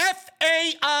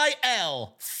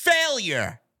 F-A-I-L.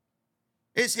 Failure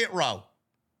is Hit Row.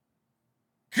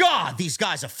 God, these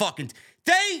guys are fucking...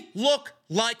 They look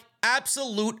like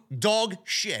absolute dog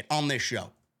shit on this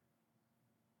show.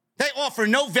 They offer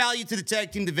no value to the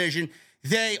tag team division.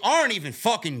 They aren't even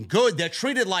fucking good. They're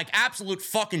treated like absolute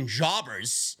fucking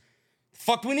jobbers. The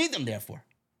fuck do we need them there for?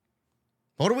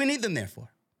 What do we need them there for?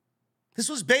 This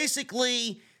was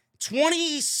basically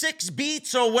 26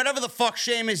 beats or whatever the fuck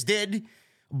Sheamus did.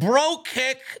 Bro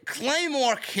kick,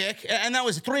 Claymore kick, and that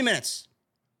was 3 minutes.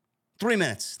 3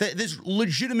 minutes. There's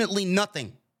legitimately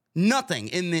nothing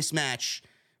in this match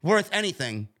worth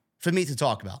anything for me to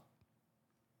talk about.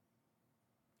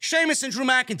 Sheamus and Drew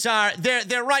McIntyre,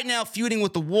 they're right now feuding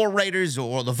with the War Raiders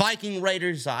or the Viking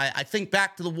Raiders. I think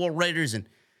back to the War Raiders and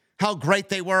how great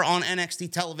they were on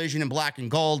NXT television in black and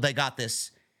gold. They got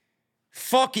this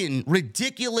fucking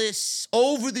ridiculous,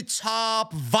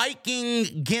 over-the-top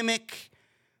Viking gimmick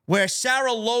where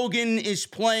Sarah Logan is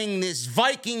playing this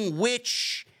Viking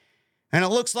witch, and it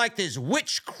looks like there's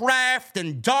witchcraft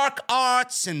and dark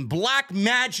arts and black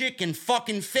magic and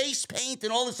fucking face paint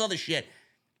and all this other shit.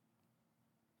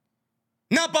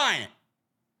 Not buying it.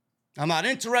 I'm not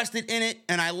interested in it,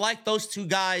 and I like those two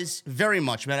guys very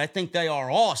much, man. I think they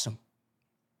are awesome.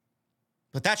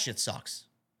 But that shit sucks.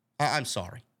 I'm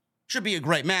sorry. Should be a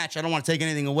great match. I don't want to take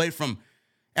anything away from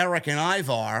Eric and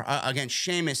Ivar against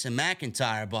Sheamus and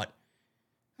McIntyre, but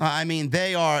I mean,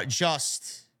 they are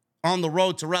just on the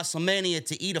road to WrestleMania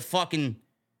to eat a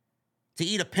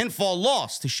pinfall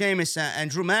loss to Sheamus and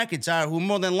Drew McIntyre, who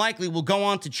more than likely will go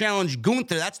on to challenge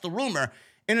Gunther. That's the rumor,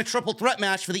 in a triple threat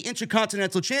match for the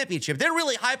Intercontinental Championship. They're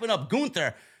really hyping up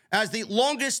Gunther as the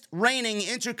longest reigning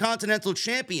Intercontinental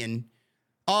Champion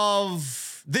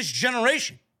of this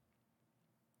generation.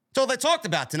 So they talked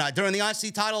about tonight during the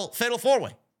IC title Fatal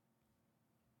 4-Way.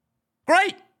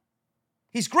 Great.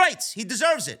 He's great. He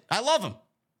deserves it. I love him.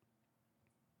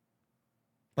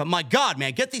 But my God,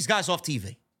 man, get these guys off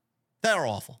TV. They're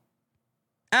awful.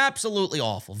 Absolutely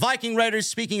awful. Viking Raiders,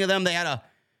 speaking of them, they had a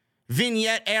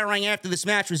vignette airing after this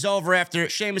match was over, after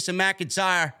Sheamus and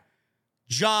McIntyre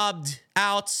jobbed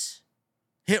out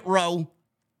Hit Row.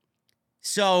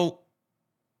 So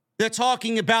they're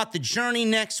talking about the journey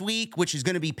next week, which is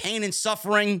going to be pain and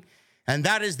suffering, and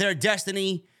that is their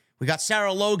destiny. We got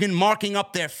Sarah Logan marking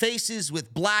up their faces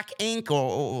with black ink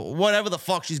or whatever the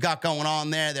fuck she's got going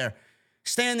on there. They're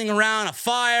standing around a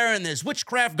fire, and there's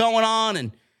witchcraft going on,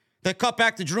 and they cut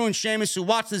back to Drew and Sheamus, who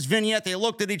watched this vignette. They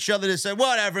looked at each other and said,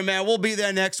 whatever, man, we'll be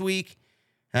there next week.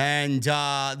 And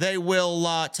they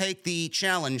will take the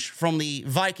challenge from the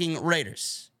Viking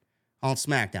Raiders on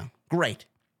SmackDown. Great.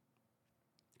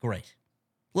 Great.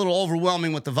 A little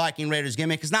overwhelming with the Viking Raiders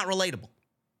gimmick. It's not relatable.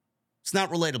 It's not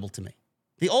relatable to me.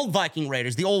 The old Viking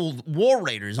Raiders, the old War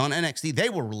Raiders on NXT, they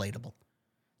were relatable.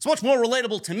 It's much more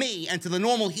relatable to me and to the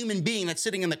normal human being that's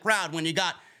sitting in the crowd when you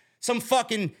got some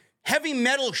fucking heavy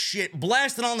metal shit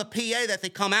blasting on the PA that they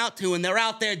come out to, and they're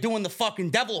out there doing the fucking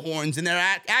devil horns, and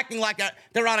they're acting like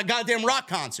they're at a goddamn rock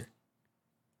concert.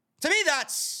 To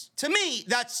me,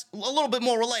 that's a little bit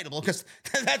more relatable, because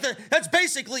that's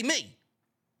basically me.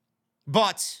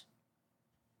 But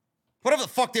whatever the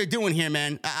fuck they're doing here,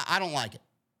 man, I don't like it.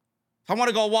 If I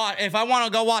want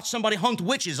to go watch somebody hunt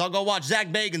witches, I'll go watch Zach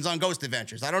Bagans on Ghost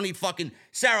Adventures. I don't need fucking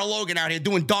Sarah Logan out here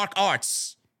doing dark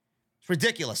arts. It's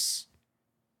ridiculous.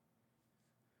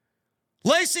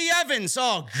 Lacey Evans,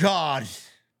 oh God.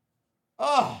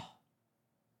 Oh.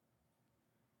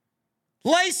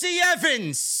 Lacey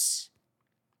Evans.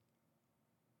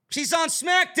 She's on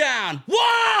SmackDown.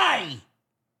 Why?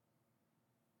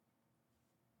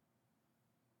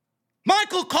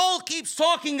 Michael Cole keeps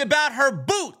talking about her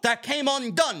boot that came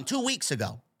undone 2 weeks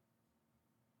ago.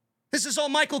 This is all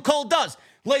Michael Cole does.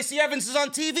 Lacey Evans is on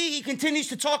TV. He continues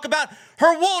to talk about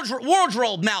her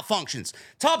wardrobe malfunctions.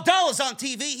 Top Dollar's on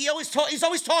TV. He's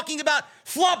always talking about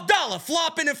Flop Dollar,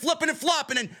 flopping and flipping and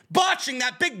flopping and botching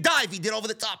that big dive he did over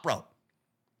the top rope.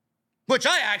 Which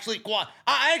I actually find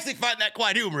that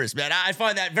quite humorous, man. I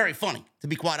find that very funny, to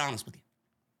be quite honest with you.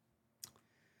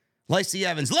 Lacey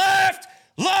Evans, left,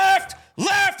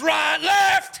 right,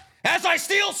 left, as I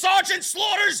steal Sergeant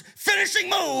Slaughter's finishing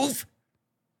move.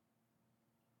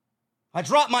 I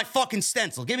dropped my fucking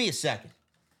stencil. Give me a second.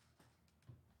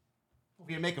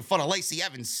 Over here making fun of Lacey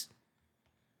Evans.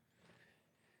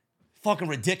 Fucking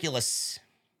ridiculous.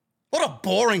 What a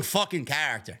boring fucking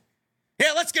character.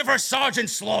 Yeah, let's give her Sergeant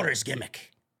Slaughter's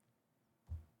gimmick.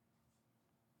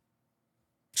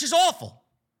 She's awful.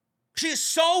 She is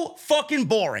so fucking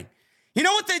boring. You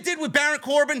know what they did with Baron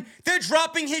Corbin? They're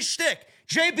dropping his shtick.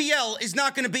 JBL is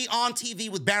not going to be on TV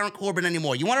with Baron Corbin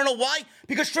anymore. You want to know why?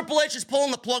 Because Triple H is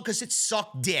pulling the plug because it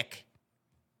sucked dick.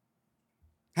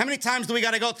 How many times do we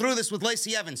got to go through this with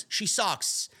Lacey Evans? She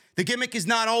sucks. The gimmick is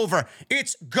not over.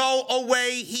 It's go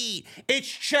away heat. It's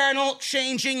channel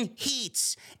changing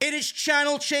heat. It is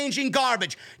channel changing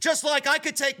garbage. Just like I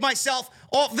could take myself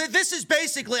off. This is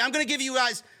basically, I'm going to give you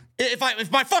guys, if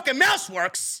my fucking mouse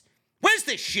works, where's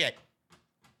this shit?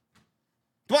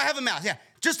 Do I have a mouse? Yeah,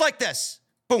 just like this.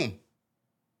 Boom.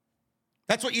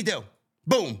 That's what you do.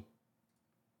 Boom.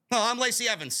 Oh, I'm Lacey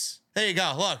Evans. There you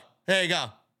go. Look. There you go.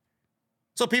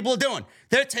 That's what people are doing.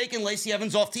 They're taking Lacey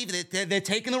Evans off TV. They're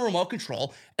taking the remote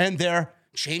control, and they're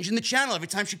changing the channel every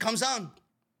time she comes on.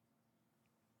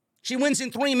 She wins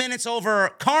in 3 minutes over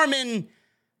Carmen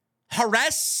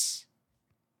Harris.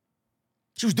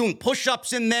 She was doing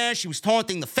push-ups in there. She was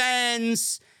taunting the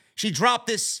fans. She dropped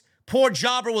this poor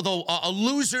jobber with a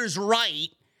loser's right.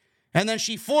 And then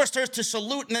she forced her to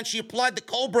salute, and then she applied the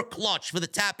Cobra Clutch for the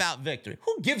tap-out victory.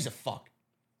 Who gives a fuck?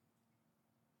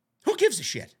 Who gives a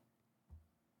shit?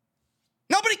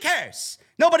 Nobody cares.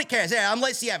 Nobody cares. Yeah, I'm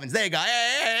Lacey Evans. There you go.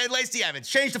 Hey, Lacey Evans.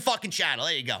 Change the fucking channel.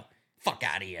 There you go. Fuck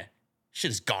out of here.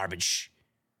 Shit is garbage.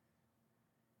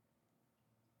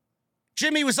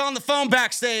 Jimmy was on the phone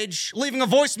backstage, leaving a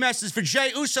voice message for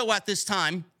Jey Uso at this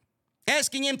time,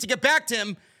 asking him to get back to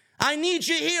him. I need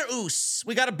you here, Us.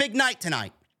 We got a big night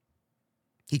tonight.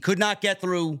 He could not get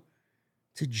through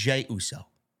to Jey Uso.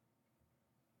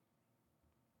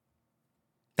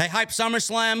 They hyped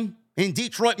SummerSlam in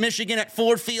Detroit, Michigan at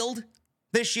Ford Field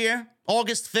this year,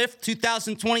 August 5th,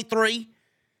 2023.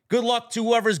 Good luck to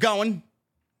whoever's going.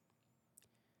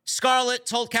 Scarlett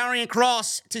told Karrion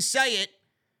Kross to say it.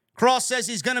 Kross says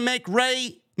he's going to make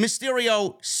Rey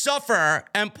Mysterio suffer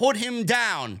and put him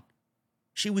down.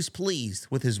 She was pleased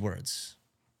with his words.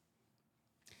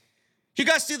 You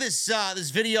guys see this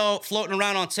video floating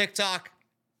around on TikTok?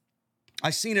 I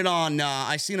seen it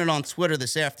on Twitter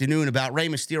this afternoon about Rey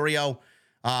Mysterio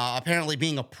apparently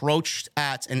being approached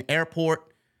at an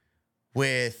airport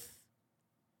with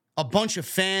a bunch of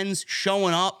fans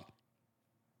showing up,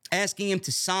 asking him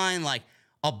to sign like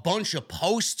a bunch of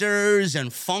posters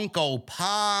and Funko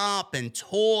Pop and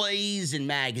toys and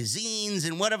magazines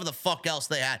and whatever the fuck else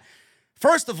they had.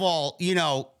 First of all, you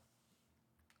know,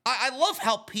 I love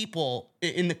how people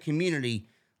in the community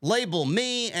label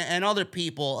me and other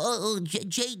people,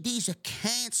 JD's a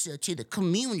cancer to the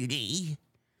community.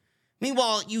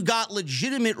 Meanwhile, you got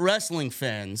legitimate wrestling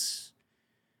fans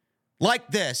like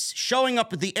this showing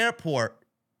up at the airport,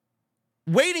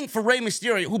 waiting for Rey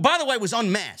Mysterio, who, by the way, was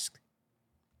unmasked.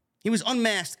 He was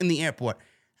unmasked in the airport.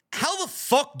 How the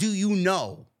fuck do you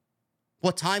know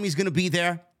what time he's going to be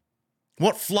there?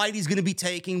 What flight he's going to be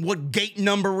taking? What gate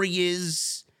number he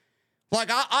is? Like,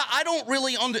 I don't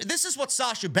really this is what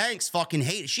Sasha Banks fucking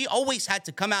hated. She always had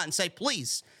to come out and say,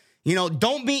 please, you know,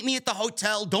 don't meet me at the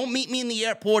hotel. Don't meet me in the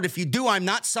airport. If you do, I'm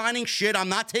not signing shit. I'm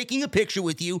not taking a picture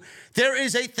with you. There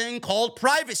is a thing called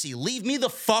privacy. Leave me the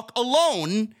fuck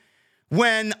alone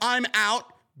when I'm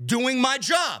out doing my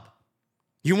job.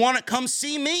 You want to come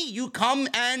see me? You come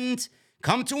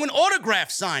to an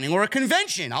autograph signing or a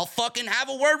convention. I'll fucking have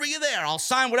a word with you there. I'll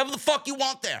sign whatever the fuck you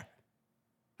want there.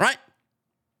 Right?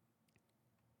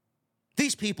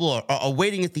 These people are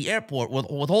waiting at the airport with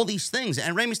all these things.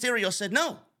 And Rey Mysterio said,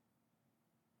 no.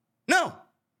 No.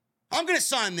 I'm going to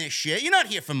sign this shit. You're not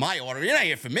here for my order. You're not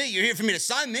here for me. You're here for me to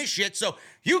sign this shit so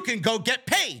you can go get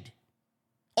paid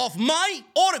off my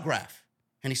autograph.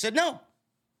 And he said no.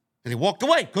 And he walked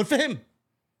away. Good for him.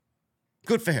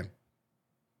 Good for him.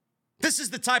 This is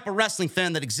the type of wrestling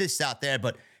fan that exists out there,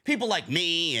 but people like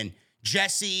me and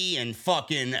Jesse and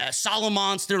fucking Solid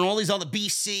Monster and all these other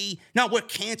BC, now we're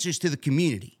cancers to the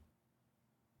community.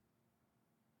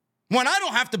 When I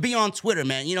don't have to be on Twitter,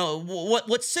 man, you know,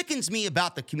 what sickens me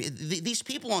about the community, these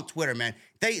people on Twitter, man,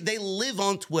 they live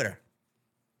on Twitter.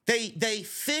 They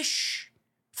fish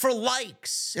for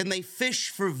likes and they fish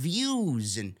for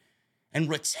views and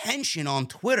retention on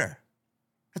Twitter.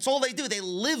 That's all they do. They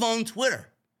live on Twitter.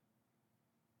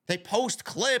 They post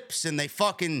clips and they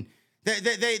fucking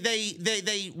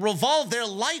they revolve their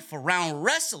life around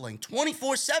wrestling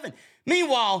 24/7.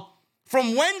 Meanwhile,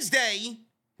 from Wednesday,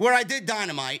 where I did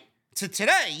Dynamite, to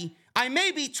today, I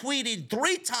maybe tweeted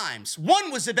 3 times.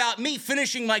 One was about me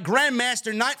finishing my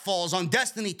Grandmaster Nightfalls on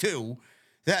Destiny 2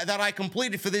 that I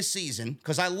completed for this season,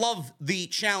 because I love the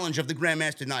challenge of the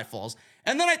Grandmaster Nightfalls.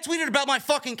 And then I tweeted about my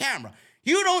fucking camera.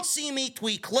 You don't see me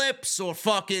tweet clips or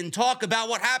fucking talk about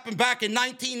what happened back in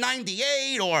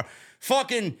 1998 or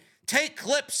fucking take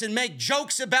clips and make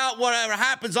jokes about whatever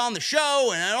happens on the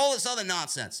show and all this other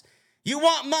nonsense. You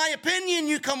want my opinion,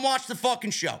 you come watch the fucking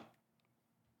show.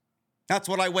 That's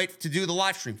what I wait to do the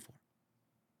live stream for.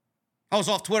 I was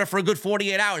off Twitter for a good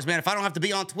 48 hours, man. If I don't have to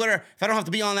be on Twitter, if I don't have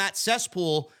to be on that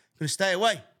cesspool, I'm going to stay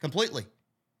away completely.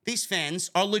 These fans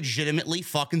are legitimately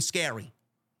fucking scary.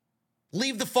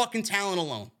 Leave the fucking talent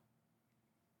alone.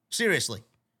 Seriously.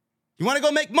 You want to go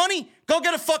make money? Go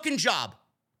get a fucking job.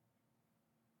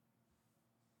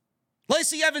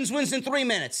 Lacey Evans wins in 3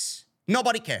 minutes.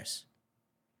 Nobody cares.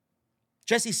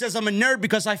 Jesse says I'm a nerd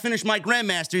because I finished my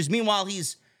Grandmasters. Meanwhile,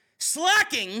 he's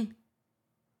slacking.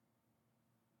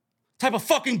 Type of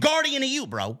fucking guardian are you,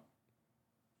 bro?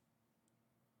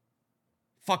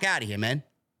 Fuck out of here, man.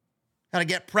 Gotta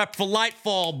get prepped for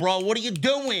Lightfall, bro. What are you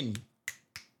doing?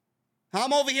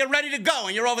 I'm over here ready to go,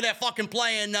 and you're over there fucking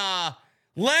playing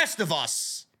Last of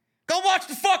Us. Go watch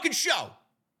the fucking show.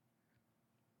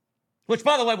 Which,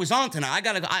 by the way, was on tonight.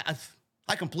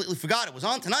 I completely forgot it was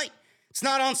on tonight. It's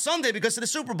not on Sunday because of the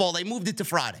Super Bowl. They moved it to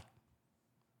Friday.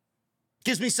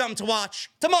 Gives me something to watch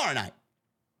tomorrow night.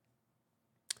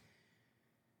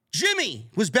 Jimmy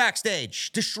was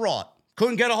backstage, distraught.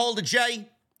 Couldn't get a hold of Jay.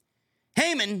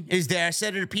 Heyman is there.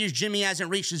 Said it appears Jimmy hasn't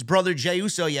reached his brother Jey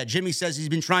Uso yet. Jimmy says he's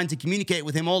been trying to communicate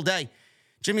with him all day.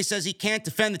 Jimmy says he can't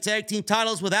defend the tag team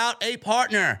titles without a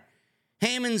partner.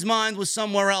 Heyman's mind was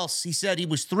somewhere else. He said he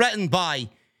was threatened by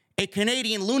a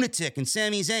Canadian lunatic and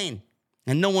Sami Zayn,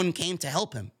 and no one came to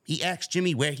help him. He asked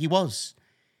Jimmy where he was.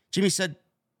 Jimmy said,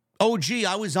 "Oh, gee,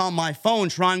 I was on my phone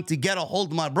trying to get a hold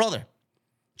of my brother."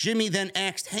 Jimmy then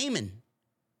asked Heyman,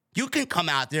 "You can come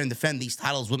out there and defend these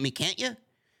titles with me, can't you?"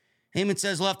 Heyman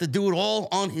says he'll have to do it all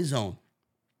on his own.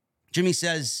 Jimmy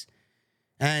says,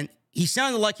 and he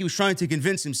sounded like he was trying to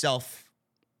convince himself,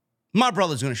 my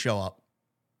brother's going to show up.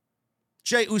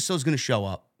 Jey Uso's going to show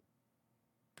up.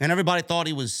 And everybody thought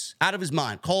he was out of his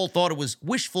mind. Cole thought it was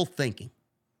wishful thinking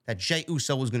that Jey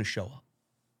Uso was going to show up.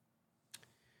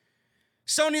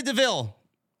 Sonya Deville,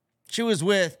 she was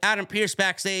with Adam Pearce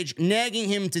backstage, nagging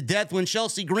him to death when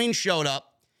Chelsea Green showed up.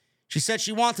 She said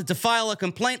she wanted to file a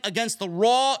complaint against the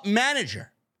Raw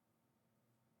manager.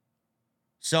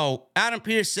 So Adam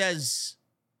Pearce says,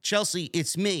 "Chelsea,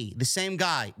 it's me, the same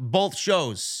guy, both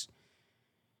shows."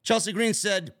 Chelsea Green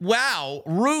said, "Wow,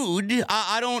 rude.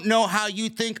 I don't know how you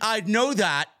think I'd know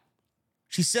that."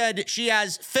 She said she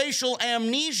has facial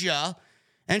amnesia,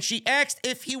 and she asked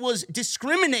if he was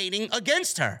discriminating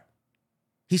against her.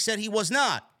 He said he was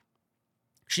not.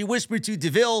 She whispered to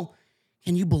Deville,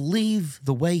 "Can you believe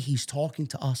the way he's talking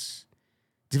to us?"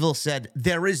 Deville said,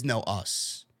 "There is no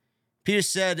us." Pearce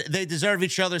said they deserve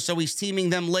each other, so he's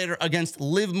teaming them later against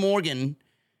Liv Morgan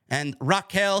and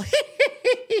Raquel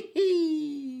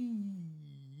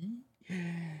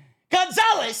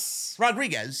Gonzalez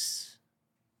Rodriguez.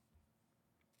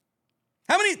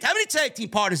 How many tag team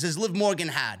partners has Liv Morgan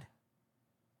had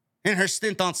in her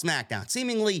stint on SmackDown?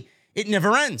 Seemingly, it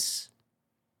never ends.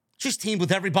 She's teamed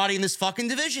with everybody in this fucking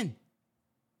division.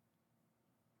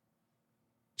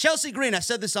 Chelsea Green, I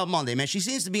said this on Monday, man. She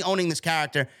seems to be owning this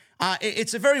character.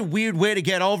 It's a very weird way to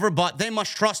get over, but they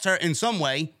must trust her in some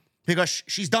way because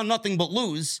she's done nothing but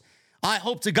lose. I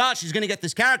hope to God she's going to get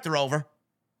this character over.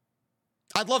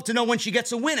 I'd love to know when she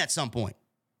gets a win at some point.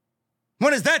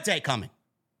 When is that day coming?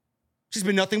 She's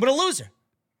been nothing but a loser.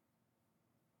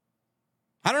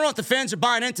 I don't know if the fans are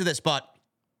buying into this, but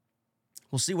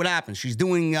we'll see what happens. She's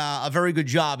doing a very good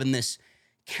job in this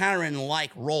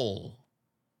Karen-like role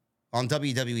on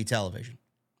WWE television.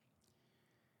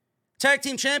 Tag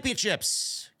Team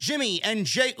Championships. Jimmy and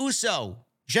Jey Uso.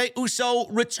 Jey Uso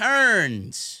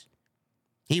returns.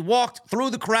 He walked through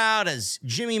the crowd as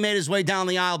Jimmy made his way down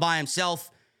the aisle by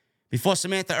himself. Before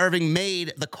Samantha Irving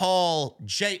made the call,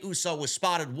 Jey Uso was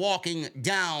spotted walking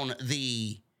down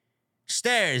the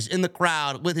stairs in the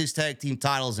crowd with his tag team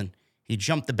titles, and he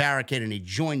jumped the barricade and he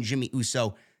joined Jimmy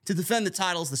Uso to defend the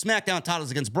titles, the SmackDown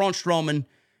titles, against Braun Strowman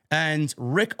and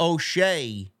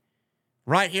Ricochet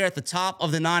right here at the top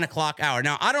of the 9 o'clock hour.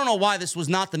 Now, I don't know why this was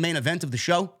not the main event of the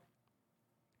show.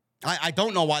 I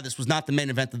don't know why this was not the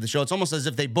main event of the show. It's almost as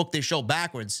if they booked this show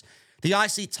backwards. The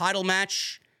IC title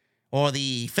match, or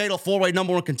the Fatal 4-Way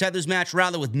number 1 contenders match,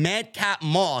 rather, with Madcap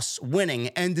Moss winning,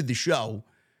 ended the show.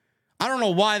 I don't know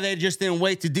why they just didn't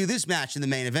wait to do this match in the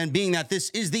main event, being that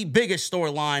this is the biggest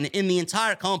storyline in the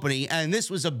entire company, and this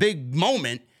was a big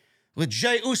moment with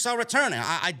Jey Uso returning.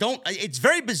 It's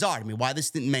very bizarre to me why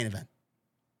this didn't main event.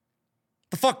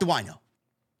 The fuck do I know?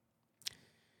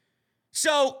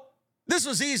 So, this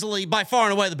was easily, by far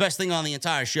and away, the best thing on the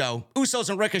entire show. Usos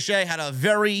and Ricochet had a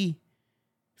very,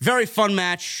 very fun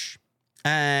match.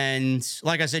 And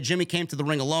like I said, Jimmy came to the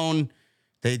ring alone.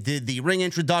 They did the ring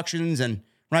introductions. And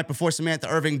right before Samantha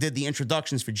Irving did the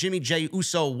introductions for Jimmy, Jey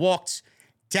Uso walked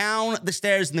down the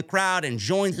stairs in the crowd and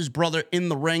joined his brother in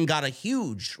the ring. Got a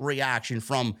huge reaction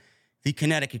from the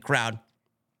Connecticut crowd.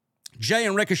 Jey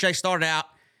and Ricochet started out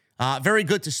very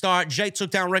good to start. Jey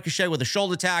took down Ricochet with a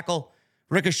shoulder tackle.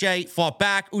 Ricochet fought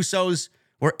back. Usos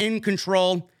were in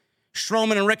control.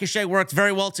 Strowman and Ricochet worked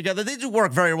very well together. They do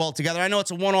work very well together. I know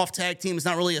it's a one-off tag team. It's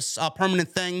not really a permanent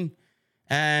thing.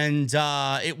 And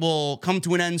it will come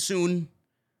to an end soon,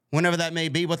 whenever that may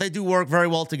be. But they do work very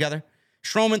well together.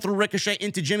 Strowman threw Ricochet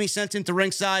into Jimmy, sent him to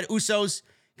ringside. Usos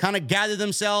kind of gathered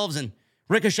themselves, and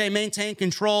Ricochet maintained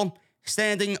control,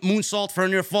 standing moonsault for a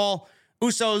near fall.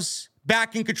 Usos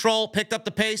back in control, picked up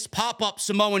the pace, pop-up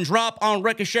Samoan drop on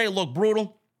Ricochet, looked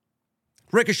brutal.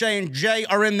 Ricochet and Jey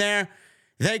are in there.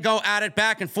 They go at it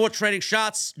back and forth, trading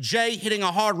shots. Jey hitting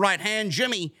a hard right hand.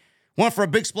 Jimmy went for a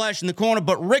big splash in the corner,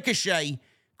 but Ricochet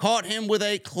caught him with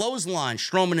a clothesline.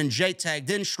 Strowman and Jey tagged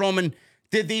in. Strowman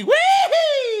did the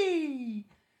wee-hee!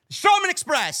 Strowman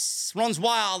Express runs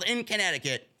wild in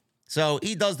Connecticut. So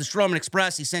he does the Strowman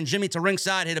Express. He sent Jimmy to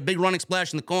ringside, hit a big running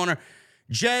splash in the corner.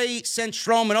 Jay sent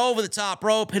Strowman over the top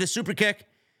rope, hit a super kick,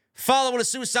 followed with a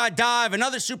suicide dive,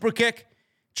 another super kick.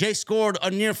 Jay scored a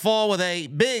near fall with a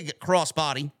big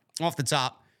crossbody off the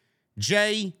top.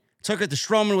 Jay took it to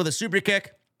Strowman with a super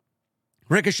kick.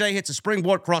 Ricochet hits a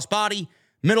springboard crossbody,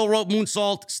 middle rope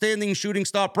moonsault, standing shooting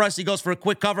star press. He goes for a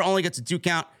quick cover, only gets a 2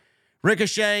 count.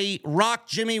 Ricochet rocked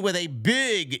Jimmy with a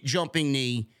big jumping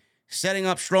knee, setting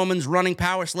up Strowman's running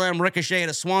power slam. Ricochet had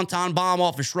a swanton bomb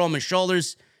off of Strowman's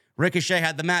shoulders. Ricochet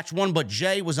had the match won, but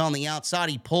Jay was on the outside.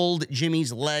 He pulled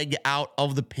Jimmy's leg out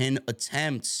of the pin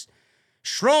attempts.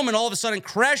 Strowman all of a sudden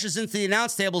crashes into the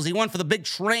announce tables. He went for the big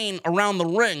train around the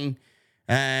ring,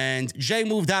 and Jay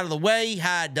moved out of the way.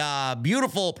 Had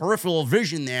beautiful peripheral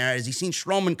vision there as he seen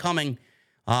Strowman coming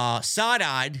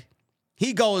side-eyed.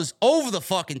 He goes over the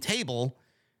fucking table,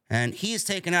 and he is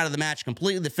taken out of the match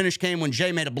completely. The finish came when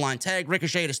Jay made a blind tag.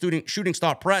 Ricochet had a shooting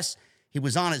star press. He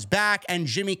was on his back, and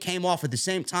Jimmy came off at the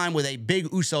same time with a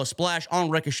big Uso splash on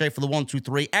Ricochet for the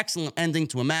 1-2-3. Excellent ending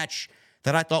to a match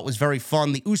that I thought was very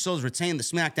fun. The Usos retained the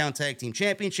SmackDown Tag Team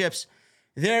Championships.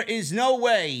 There is no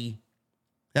way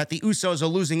that the Usos are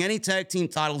losing any tag team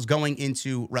titles going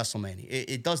into WrestleMania.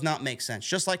 It does not make sense.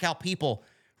 Just like how people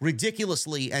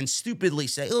ridiculously and stupidly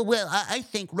say, oh, well, I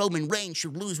think Roman Reigns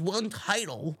should lose one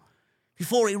title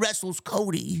before he wrestles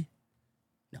Cody.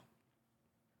 No.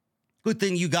 Good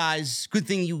thing you guys, good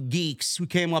thing you geeks who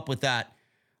came up with that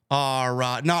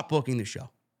are not booking the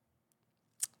show.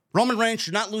 Roman Reigns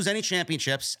should not lose any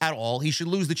championships at all. He should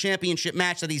lose the championship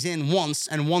match that he's in once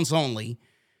and once only,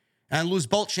 and lose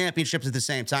both championships at the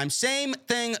same time. Same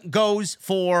thing goes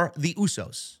for the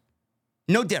Usos.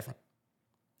 No different.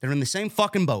 They're in the same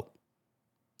fucking boat.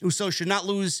 Usos should not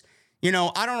lose. You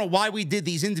know, I don't know why we did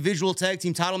these individual tag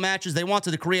team title matches. They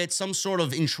wanted to create some sort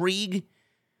of intrigue.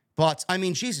 But, I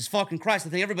mean, Jesus fucking Christ, I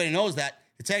think everybody knows that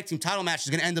the tag team title match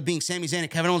is going to end up being Sami Zayn and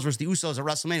Kevin Owens versus the Usos at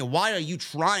WrestleMania. Why are you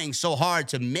trying so hard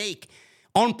to make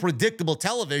unpredictable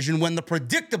television when the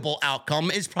predictable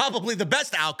outcome is probably the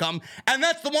best outcome, and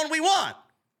that's the one we want?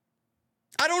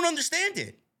 I don't understand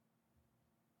it.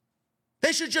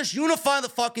 They should just unify the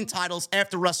fucking titles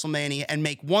after WrestleMania and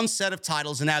make one set of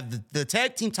titles and have the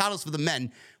tag team titles for the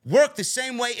men work the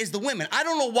same way as the women. I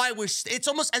don't know why it's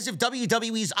almost as if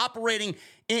WWE is operating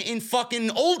in fucking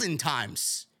olden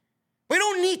times. We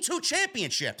don't need 2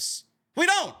 championships. We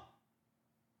don't.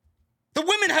 The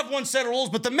women have one set of rules,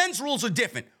 but the men's rules are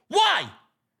different. Why?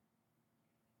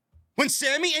 When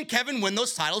Sami and Kevin win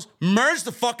those titles, merge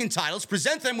the fucking titles,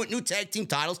 present them with new tag team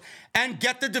titles, and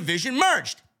get the division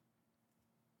merged.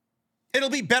 It'll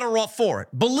be better off for it.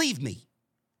 Believe me.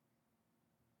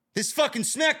 This fucking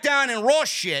SmackDown and Raw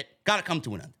shit gotta come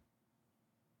to an end.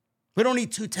 We don't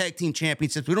need 2 tag team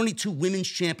championships. We don't need 2 women's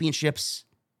championships.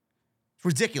 It's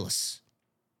ridiculous.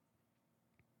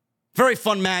 Very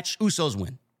fun match. Usos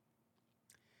win.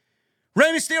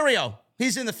 Rey Mysterio,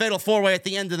 he's in the Fatal 4-Way at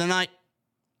the end of the night.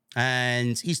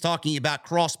 And he's talking about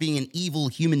Cross being an evil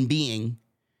human being.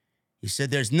 He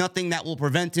said there's nothing that will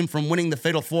prevent him from winning the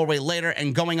Fatal 4-Way later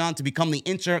and going on to become the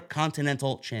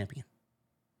Intercontinental Champion.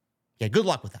 Yeah, good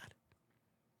luck with that.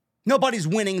 Nobody's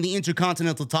winning the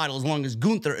Intercontinental title as long as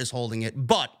Gunther is holding it,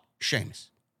 but Sheamus.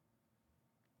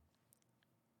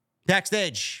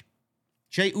 Backstage,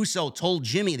 Jey Uso told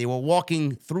Jimmy they were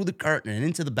walking through the curtain and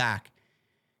into the back.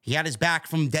 He had his back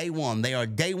from day one. They are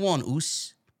day one,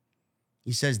 Us.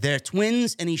 He says they're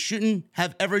twins, and he shouldn't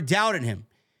have ever doubted him.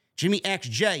 Jimmy asked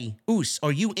Jey, Us,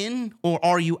 are you in or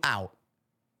are you out?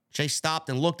 Jey stopped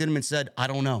and looked at him and said, I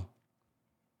don't know.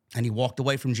 And he walked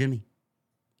away from Jimmy.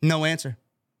 No answer.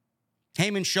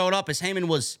 Heyman showed up as Heyman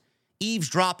was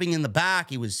eavesdropping in the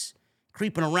back. He was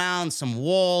creeping around some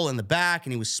wall in the back,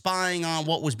 and he was spying on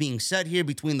what was being said here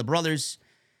between the brothers,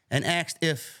 and asked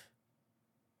if,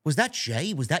 was that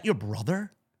Jey? Was that your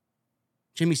brother?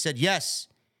 Jimmy said yes.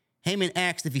 Heyman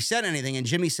asked if he said anything, and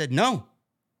Jimmy said no.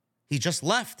 He just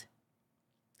left.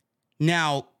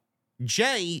 Now,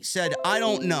 Jey said, I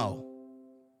don't know.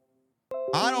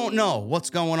 I don't know what's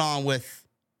going on with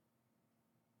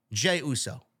Jey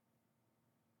Uso.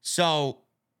 So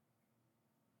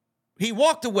he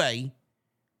walked away,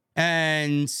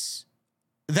 and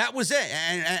that was it.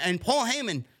 And Paul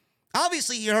Heyman,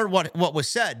 obviously he heard what was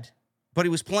said, but he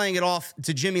was playing it off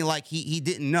to Jimmy like he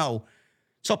didn't know.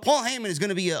 So Paul Heyman is going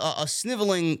to be a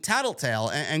sniveling tattletale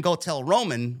and go tell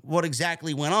Roman what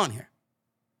exactly went on here.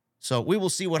 So we will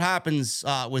see what happens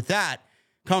with that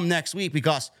come next week,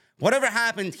 because whatever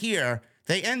happened here,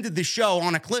 they ended the show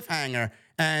on a cliffhanger,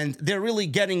 and they're really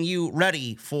getting you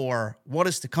ready for what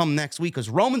is to come next week, because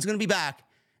Roman's going to be back,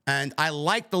 and I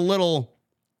like the little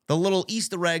the little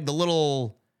Easter egg, the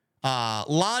little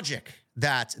logic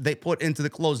that they put into the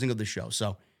closing of the show.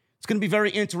 So it's going to be very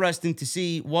interesting to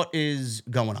see what is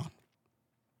going on.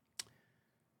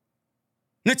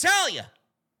 Natalya.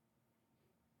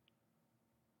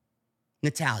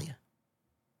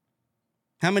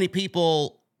 How many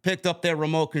people picked up their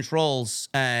remote controls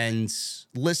and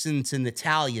listened to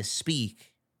Natalya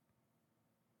speak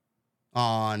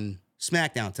on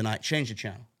SmackDown tonight? Change the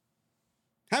channel.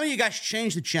 How many of you guys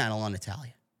changed the channel on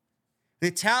Natalya?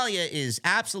 Natalya is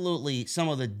absolutely some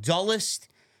of the dullest,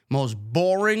 most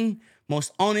boring,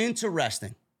 most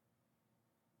uninteresting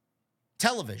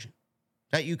television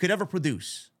that you could ever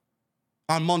produce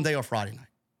on Monday or Friday night.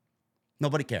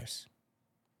 Nobody cares.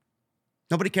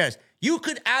 Nobody cares. You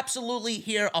could absolutely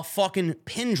hear a fucking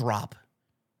pin drop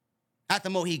at the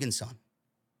Mohegan Sun.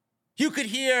 You could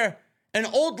hear an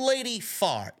old lady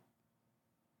fart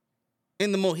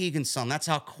in the Mohegan Sun. That's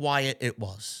how quiet it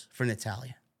was for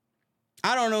Natalya.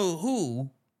 I don't know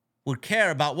who would care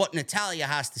about what Natalya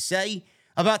has to say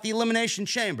about the Elimination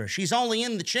Chamber. She's only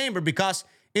in the chamber because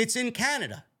it's in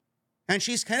Canada, and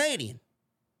she's Canadian.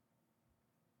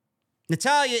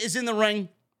 Natalya is in the ring.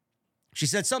 She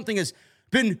said something has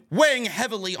been weighing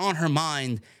heavily on her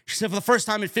mind. She said for the first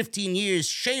time in 15 years,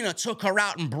 Shayna took her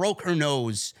out and broke her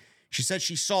nose. She said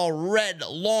she saw red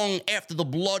long after the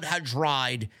blood had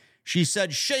dried. She said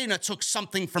Shayna took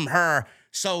something from her,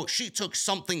 so she took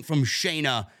something from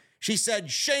Shayna. She said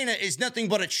Shayna is nothing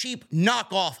but a cheap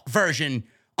knockoff version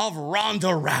of Ronda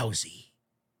Rousey.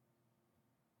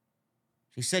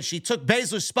 She said she took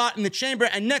Baszler's spot in the chamber,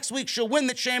 and next week she'll win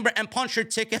the chamber and punch her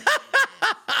ticket.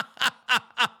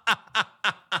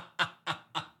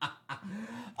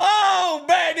 Oh,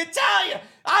 man, Natalya.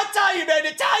 I tell you, man,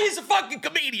 Natalya's a fucking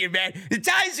comedian, man.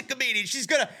 Natalya's a comedian.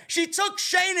 She took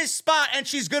Shayna's spot, and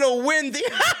she's gonna win the...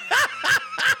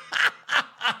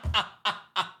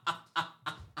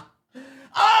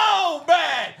 Oh,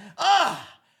 man.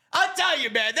 I tell you,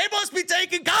 man, they must be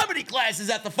taking comedy classes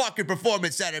at the fucking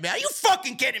Performance Center, man. Are you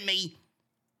fucking kidding me?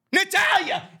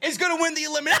 Natalya is going to win the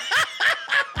elimination.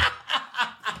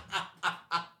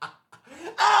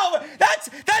 Oh, that's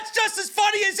just as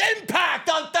funny as Impact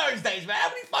on Thursdays, man. How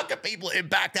many fucking people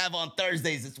Impact have on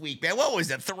Thursdays this week, man? What was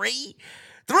it, 3?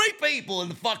 3 people in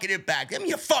the fucking Impact. Give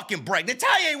me a fucking break.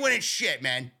 Natalya ain't winning shit,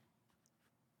 man.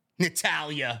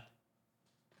 Natalya.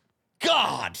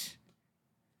 God.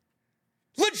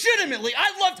 Legitimately,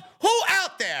 I loved... Who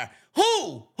out there?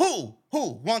 Who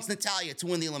wants Natalya to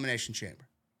win the Elimination Chamber?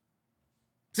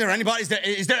 Is there anybody?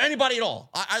 Is there anybody at all?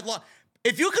 I'd love...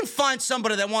 If you can find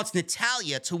somebody that wants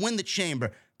Natalya to win the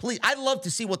chamber, please, I'd love to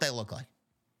see what they look like.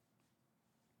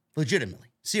 Legitimately.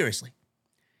 Seriously.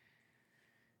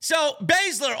 So,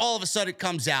 Baszler all of a sudden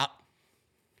comes out.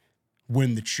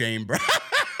 Win the chamber.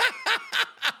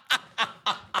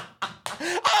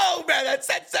 Oh, man, that's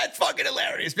fucking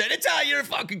hilarious, man. Natalya, you're a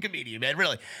fucking comedian, man,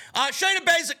 really. Shayna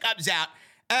Baszler comes out,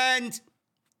 and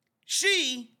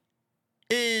she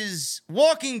is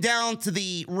walking down to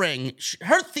the ring.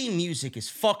 Her theme music is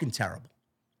fucking terrible.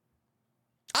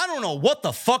 I don't know what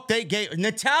the fuck they gave.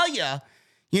 Natalya,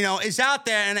 is out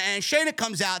there, and Shayna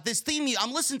comes out.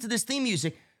 I'm listening to this theme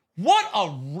music. What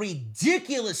a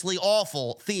ridiculously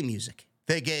awful theme music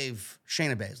they gave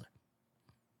Shayna Baszler.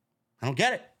 I don't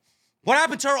get it. What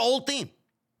happened to her old theme?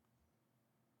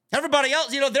 Everybody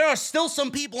else, there are still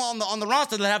some people on the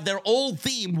roster that have their old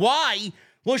theme. Why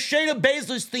was Shayna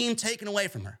Baszler's theme taken away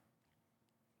from her?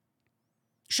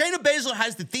 Shayna Baszler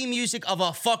has the theme music of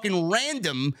a fucking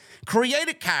random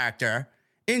created character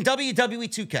in WWE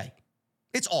 2K.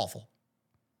 It's awful.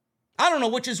 I don't know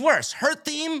which is worse, her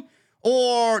theme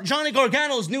or Johnny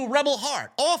Gargano's new Rebel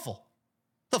Heart. Awful.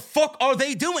 The fuck are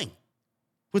they doing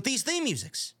with these theme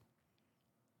musics?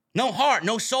 No heart,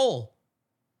 no soul.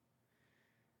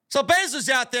 So Baszler's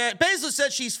out there. Baszler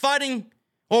said she's fighting,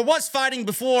 or was fighting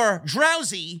before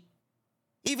Drowsy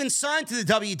even signed to the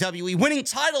WWE, winning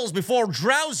titles before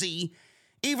Drowsy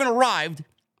even arrived.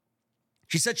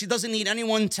 She said she doesn't need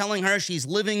anyone telling her she's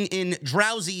living in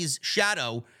Drowsy's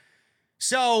shadow.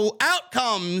 So out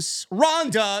comes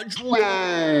Ronda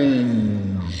Rousey.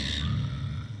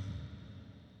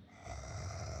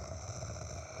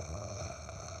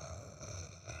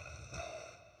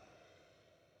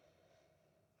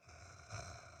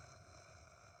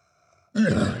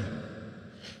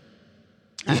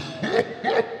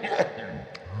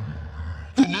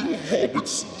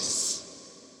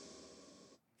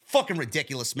 Fucking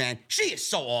ridiculous, man. She is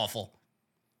so awful.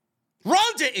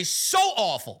 Ronda is so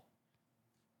awful.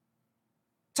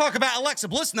 Talk about Alexa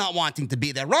Bliss not wanting to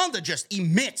be there. Ronda just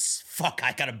emits, fuck,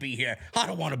 I gotta be here. I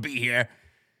don't want to be here.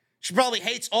 She probably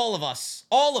hates all of us.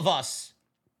 All of us.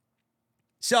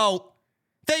 So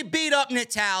they beat up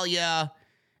Natalya,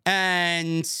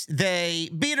 and they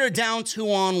beat her down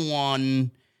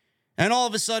 2-on-1. And all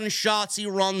of a sudden,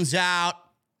 Shotzi runs out,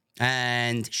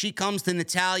 and she comes to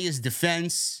Natalya's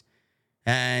defense.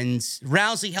 And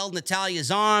Rousey held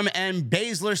Natalya's arm, and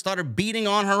Baszler started beating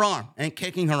on her arm and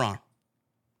kicking her arm.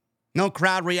 No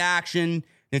crowd reaction.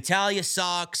 Natalya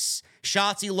sucks.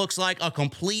 Shotzi looks like a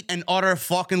complete and utter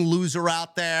fucking loser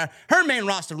out there. Her main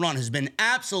roster run has been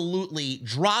absolutely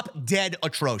drop-dead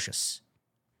atrocious.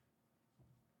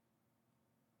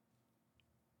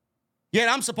 Yet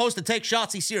I'm supposed to take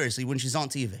Shotzi seriously when she's on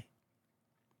TV.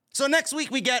 So next week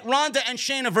we get Ronda and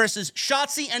Shayna versus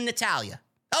Shotzi and Natalya.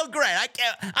 Oh, great.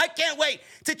 I can't wait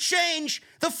to change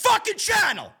the fucking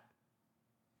channel.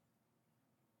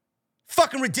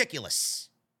 Fucking ridiculous.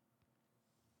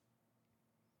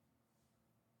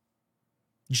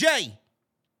 Jay,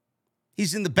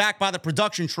 he's in the back by the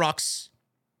production trucks.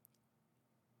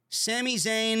 Sami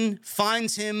Zayn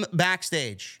finds him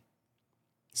backstage.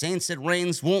 Zayn said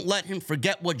Reigns won't let him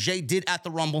forget what Jay did at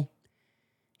the Rumble.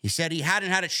 He said he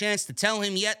hadn't had a chance to tell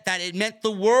him yet that it meant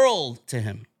the world to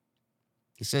him.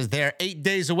 He says they're 8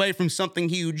 days away from something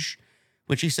huge,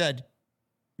 which he said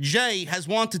Jay has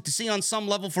wanted to see on some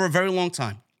level for a very long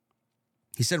time.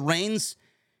 He said Reigns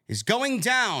is going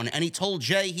down, and he told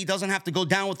Jay he doesn't have to go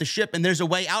down with the ship and there's a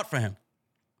way out for him.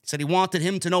 He said he wanted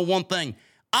him to know one thing.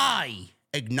 I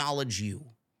acknowledge you.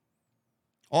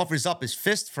 Offers up his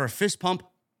fist for a fist pump.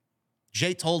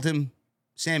 Jay told him,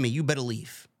 Sammy, you better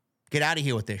leave. Get out of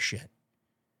here with this shit.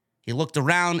 He looked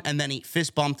around, and then he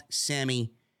fist bumped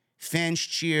Sammy. Fans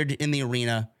cheered in the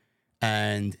arena,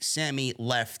 and Sammy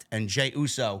left, and Jey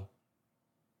Uso,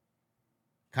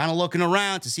 kind of looking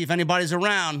around to see if anybody's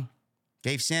around,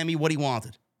 gave Sammy what he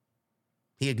wanted.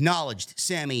 He acknowledged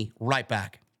Sammy right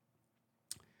back.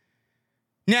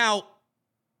 Now,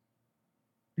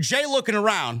 Jay looking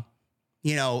around,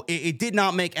 it did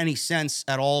not make any sense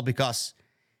at all because,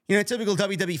 in typical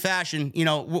WWE fashion,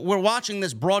 we're watching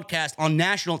this broadcast on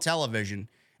national television,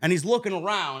 and he's looking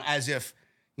around as if,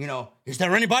 is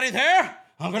there anybody there?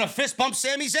 I'm going to fist bump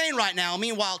Sami Zayn right now.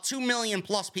 Meanwhile, 2 million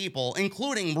plus people,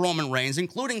 including Roman Reigns,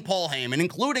 including Paul Heyman,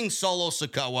 including Solo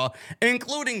Sikoa,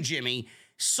 including Jimmy,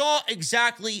 saw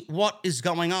exactly what is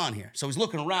going on here. So he's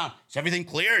looking around. Is everything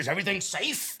clear? Is everything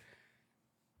safe?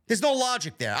 There's no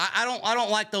logic there. I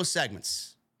don't like those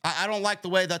segments. I don't like the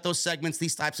way that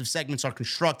these types of segments are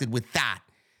constructed with that.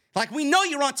 Like, we know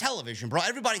you're on television, bro.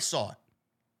 Everybody saw it.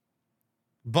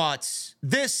 But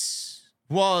this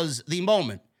was the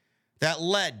moment that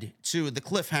led to the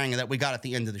cliffhanger that we got at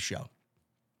the end of the show.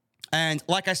 And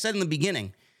like I said in the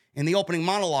beginning, in the opening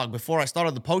monologue before I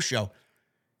started the post show,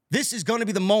 this is going to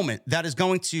be the moment that is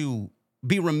going to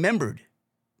be remembered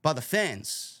by the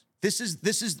fans. This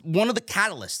is one of the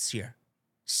catalysts here.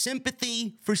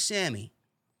 Sympathy for Sammy.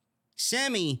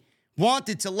 Sammy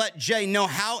wanted to let Jay know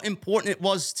how important it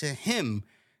was to him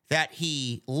that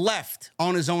he left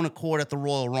on his own accord at the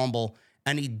Royal Rumble,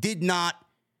 and he did not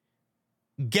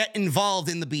get involved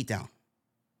in the beatdown.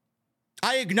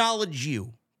 I acknowledge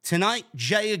you. Tonight,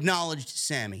 Jay acknowledged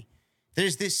Sammy.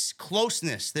 There's this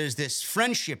closeness, there's this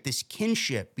friendship, this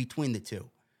kinship between the two.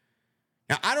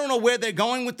 Now, I don't know where they're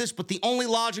going with this, but the only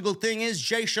logical thing is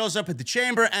Jay shows up at the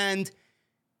chamber and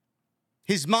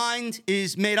his mind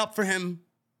is made up for him.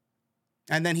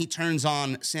 And then he turns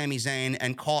on Sami Zayn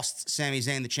and costs Sami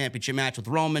Zayn the championship match with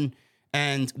Roman.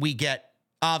 And we get,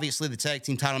 obviously, the tag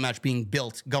team title match being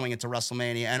built going into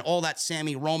WrestleMania. And all that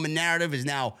Sammy-Roman narrative is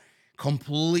now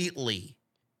completely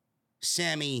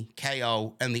Sammy,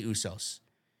 KO, and the Usos.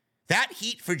 That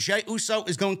heat for Jey Uso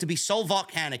is going to be so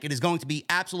volcanic. It is going to be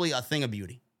absolutely a thing of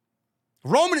beauty.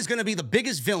 Roman is going to be the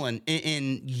biggest villain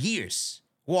in years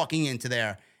walking into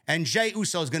there. And Jey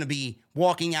Uso is going to be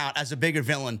walking out as a bigger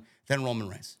villain than Roman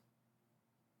Reigns.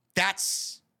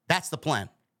 That's the plan.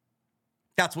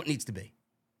 That's what needs to be.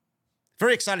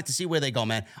 Very excited to see where they go,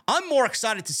 man. I'm more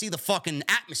excited to see the fucking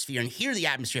atmosphere and hear the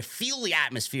atmosphere, feel the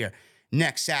atmosphere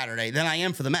next Saturday than I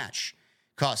am for the match.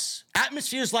 Because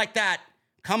atmospheres like that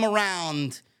come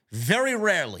around very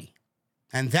rarely.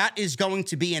 And that is going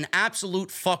to be an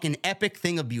absolute fucking epic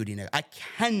thing of beauty. I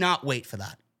cannot wait for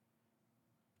that.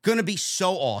 Gonna be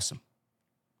so awesome.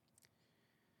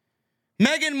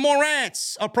 Megan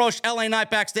Morantz approached LA Knight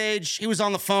backstage. He was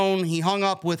on the phone. He hung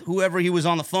up with whoever he was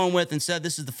on the phone with and said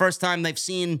this is the first time they've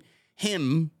seen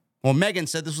him, or Megan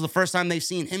said this was the first time they've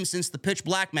seen him since the Pitch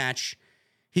Black match.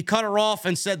 He cut her off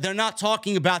and said they're not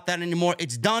talking about that anymore.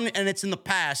 It's done and it's in the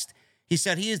past. He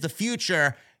said he is the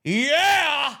future.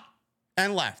 Yeah!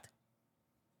 And left.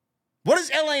 What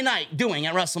is LA Knight doing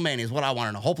at WrestleMania is what I want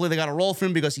to know. Hopefully they got a role for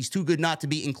him because he's too good not to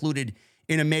be included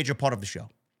in a major part of the show.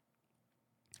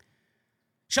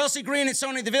 Chelsea Green and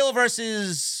Sonya Deville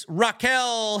versus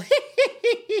Raquel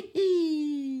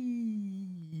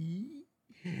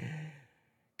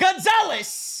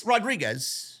Gonzalez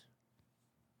Rodriguez.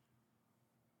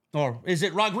 Or is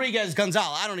it Rodriguez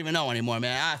Gonzalez? I don't even know anymore,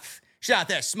 man. She's out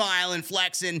there smiling,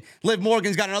 flexing. Liv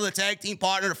Morgan's got another tag team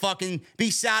partner to fucking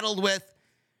be saddled with.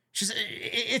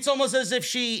 It's almost as if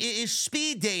she is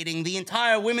speed dating the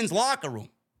entire women's locker room.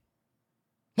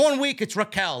 One week it's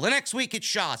Raquel, the next week it's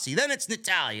Shotzi, then it's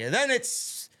Natalya, then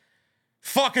it's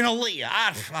fucking Aaliyah.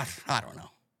 I don't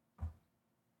know.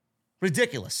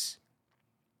 Ridiculous.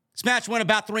 This match went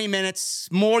about 3 minutes.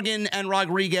 Morgan and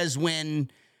Rodriguez win.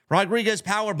 Rodriguez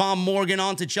powerbomb Morgan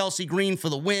onto Chelsea Green for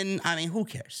the win. I mean, who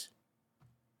cares?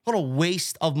 What a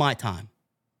waste of my time.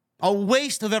 A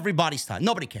waste of everybody's time.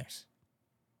 Nobody cares.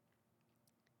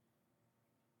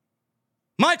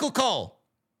 Michael Cole.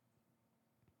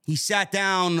 He sat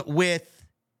down with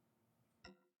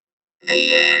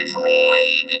the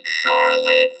android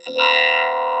Charlotte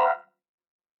Flair.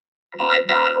 My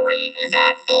battery is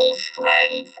at full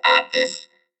strength at this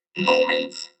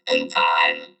moment in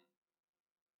time.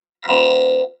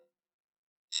 Cole,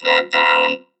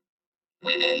 SmackDown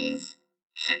Women's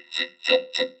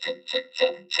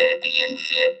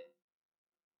Championship.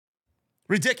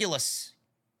 Ridiculous.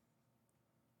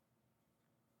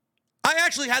 I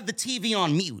actually had the TV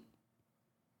on mute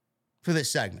for this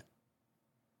segment.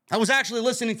 I was actually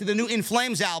listening to the new In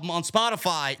Flames album on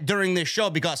Spotify during this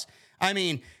show because, I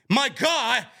mean, my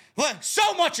God,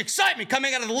 so much excitement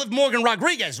coming out of the Liv Morgan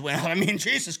Rodriguez win. I mean,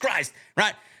 Jesus Christ,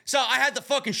 right? So I had the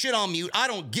fucking shit on mute. I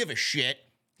don't give a shit.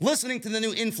 Listening to the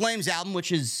new In Flames album,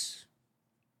 which is,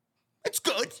 it's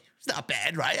good. It's not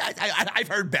bad, right? I've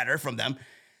heard better from them.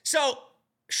 So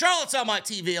Charlotte's on my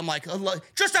TV. I'm like,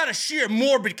 just out of sheer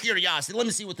morbid curiosity, let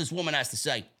me see what this woman has to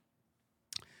say.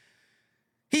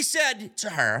 He said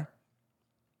to her,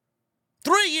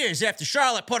 3 years after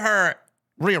Charlotte put her,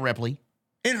 Rhea Ripley,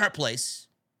 in her place,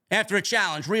 after a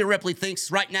challenge, Rhea Ripley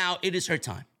thinks right now it is her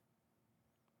time.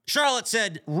 Charlotte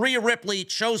said Rhea Ripley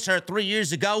chose her 3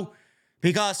 years ago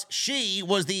because she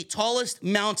was the tallest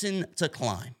mountain to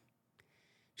climb.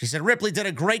 She said Ripley did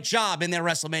a great job in their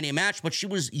WrestleMania match, but she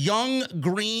was young,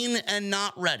 green, and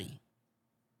not ready.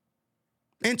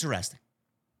 Interesting.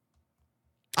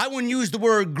 I wouldn't use the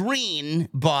word green,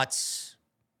 but,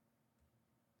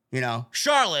 you know,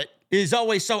 Charlotte is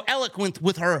always so eloquent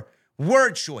with her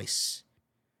word choice.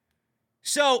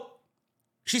 So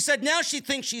she said now she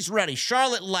thinks she's ready.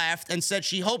 Charlotte laughed and said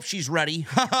she hopes she's ready.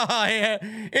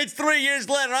 It's 3 years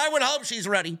later. I would hope she's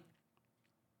ready.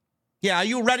 Yeah, are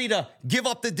you ready to give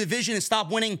up the division and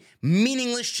stop winning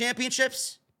meaningless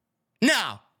championships?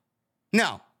 No.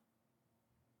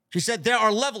 She said there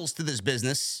are levels to this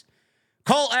business.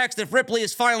 Cole asked if Ripley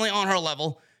is finally on her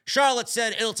level. Charlotte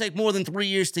said it'll take more than 3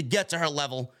 years to get to her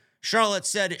level. Charlotte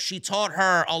said she taught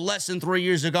her a lesson 3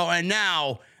 years ago, and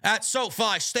now at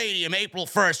SoFi Stadium, April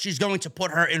 1st, she's going to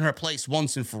put her in her place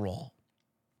once and for all.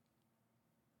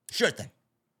 Sure thing.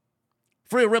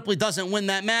 If Rhea Ripley doesn't win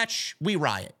that match, we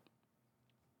riot.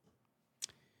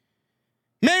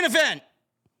 Main event.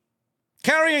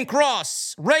 Karrion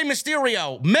Kross, Rey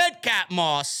Mysterio, Madcap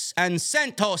Moss, and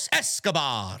Santos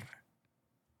Escobar.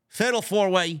 Fatal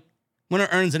four-way. Winner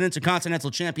earns an Intercontinental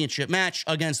Championship match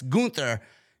against Gunther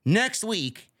next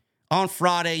week on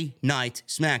Friday Night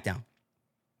SmackDown.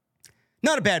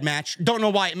 Not a bad match. Don't know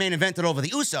why it main evented over the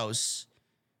Usos,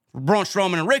 Braun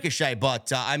Strowman and Ricochet,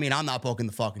 but, I mean, I'm not booking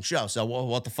the fucking show, so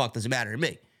what the fuck does it matter to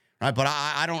me? Right? But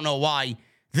I don't know why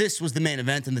this was the main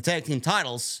event, and the tag team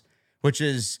titles, which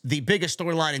is the biggest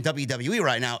storyline in WWE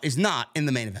right now, is not in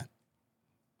the main event.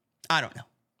 I don't know.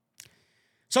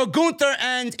 So Gunther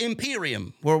and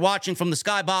Imperium were watching from the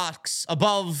skybox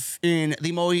above in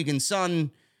the Mohegan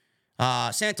Sun.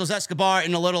 Santos Escobar,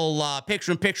 in a little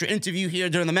picture-in-picture interview here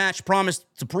during the match, promised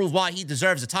to prove why he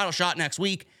deserves a title shot next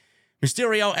week.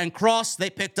 Mysterio and Kross, they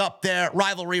picked up their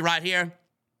rivalry right here,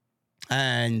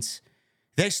 and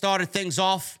they started things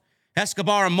off.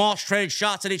 Escobar and Moss traded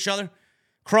shots at each other.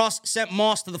 Kross sent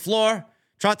Moss to the floor,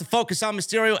 tried to focus on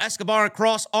Mysterio. Escobar and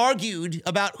Kross argued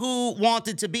about who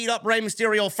wanted to beat up Rey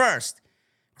Mysterio first.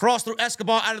 Kross threw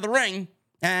Escobar out of the ring,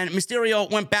 and Mysterio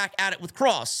went back at it with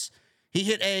Kross. He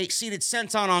hit a seated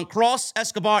senton on Kross.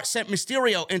 Escobar sent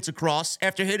Mysterio into Kross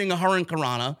after hitting a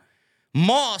Hurricanrana.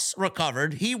 Moss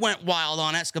recovered. He went wild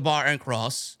on Escobar and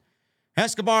Kross.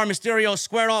 Escobar and Mysterio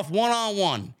squared off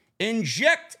one-on-one.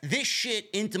 Inject this shit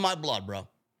into my blood, bro.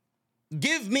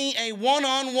 Give me a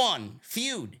one-on-one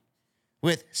feud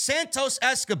with Santos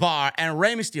Escobar and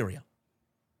Rey Mysterio.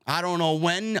 I don't know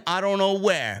when, I don't know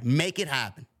where. Make it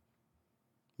happen.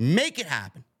 Make it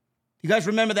happen. You guys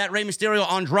remember that Rey Mysterio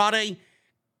Andrade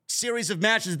series of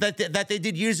matches that they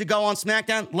did years ago on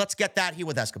SmackDown? Let's get that here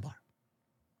with Escobar.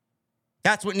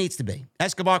 That's what it needs to be.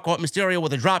 Escobar caught Mysterio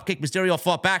with a dropkick. Mysterio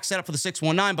fought back, set up for the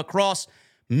 619, but Cross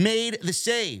made the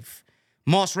save.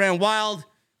 Moss ran wild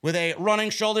with a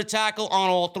running shoulder tackle on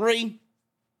all three.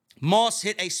 Moss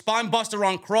hit a spine buster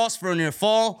on Cross for a near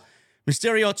fall.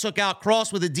 Mysterio took out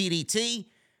Cross with a DDT.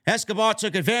 Escobar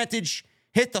took advantage,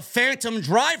 hit the Phantom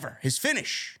Driver, his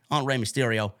finish, on Rey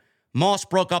Mysterio. Moss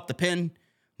broke up the pin.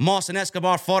 Moss and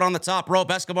Escobar fought on the top rope.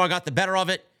 Escobar got the better of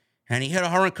it, and he hit a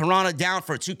Hurricanrana down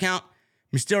for a 2 count.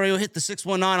 Mysterio hit the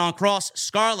 619 on Cross.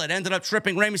 Scarlett ended up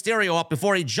tripping Rey Mysterio up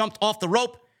before he jumped off the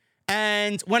rope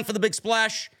and went for the big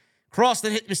splash. Cross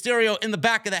then hit Mysterio in the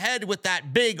back of the head with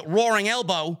that big roaring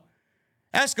elbow.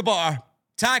 Escobar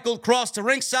tackled Cross to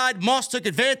ringside. Moss took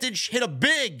advantage, hit a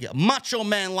big Macho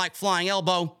Man-like flying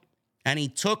elbow, and he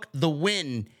took the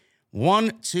win.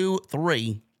 1, 2,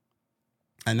 3.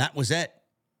 And that was it.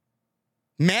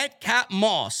 Madcap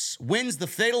Moss wins the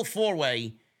Fatal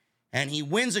 4-Way, and he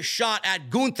wins a shot at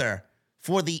Gunther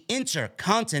for the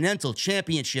Intercontinental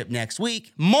Championship next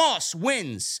week. Moss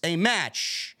wins a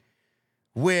match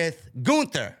with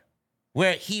Gunther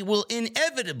where he will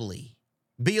inevitably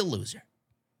be a loser.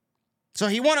 So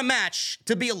he won a match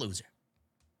to be a loser.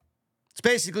 It's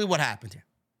basically what happened here.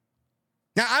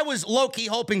 Now, I was low-key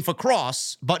hoping for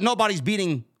Cross, but nobody's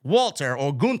beating Walter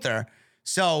or Gunther,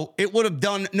 so it would have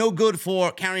done no good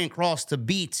for Karrion Kross to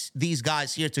beat these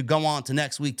guys here to go on to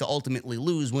next week to ultimately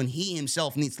lose when he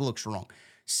himself needs to look strong.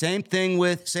 Same thing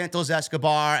with Santos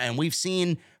Escobar, and we've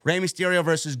seen Rey Mysterio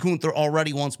versus Gunther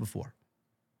already once before.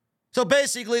 So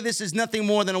basically, this is nothing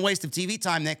more than a waste of TV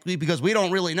time next week because we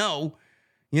don't really know,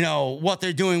 what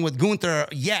they're doing with Gunther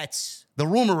yet. The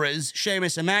rumor is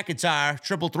Sheamus and McIntyre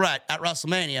triple threat at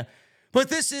WrestleMania, but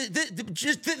this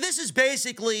is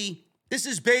basically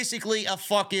a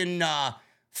fucking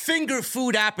finger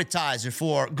food appetizer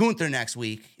for Gunther next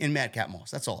week in Madcap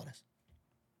Moss. That's all it is.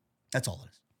 That's all it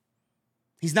is.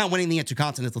 He's not winning the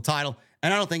Intercontinental title,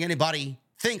 and I don't think anybody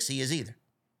thinks he is either.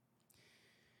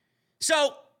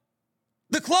 So,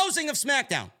 the closing of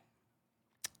SmackDown.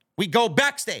 We go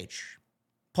backstage.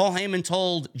 Paul Heyman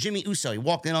told Jimmy Uso, he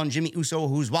walked in on Jimmy Uso,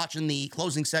 who's watching the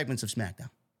closing segments of SmackDown.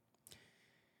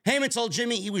 Heyman told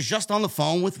Jimmy he was just on the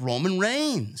phone with Roman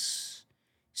Reigns.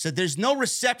 He said, there's no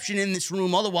reception in this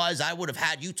room, otherwise I would have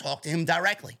had you talk to him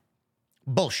directly.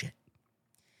 Bullshit.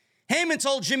 Heyman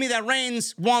told Jimmy that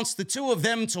Reigns wants the two of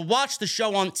them to watch the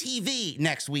show on TV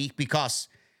next week because,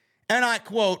 and I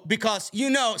quote, because,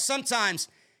 sometimes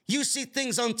you see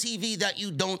things on TV that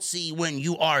you don't see when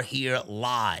you are here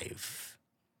live.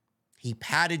 He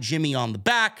patted Jimmy on the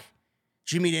back.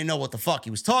 Jimmy didn't know what the fuck he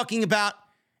was talking about,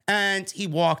 and he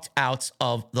walked out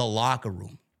of the locker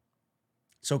room.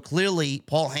 So clearly,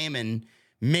 Paul Heyman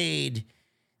made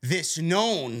this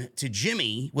known to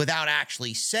Jimmy without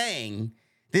actually saying.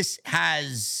 This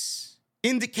has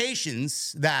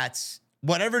indications that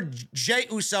whatever Jey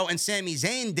Uso and Sami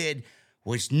Zayn did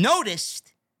was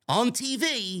noticed on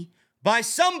TV by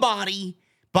somebody,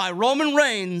 by Roman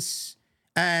Reigns,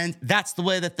 and that's the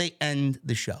way that they end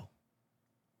the show.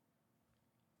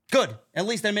 Good. At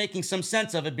least they're making some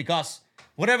sense of it because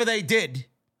whatever they did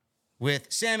with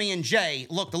Sami and Jey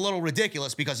looked a little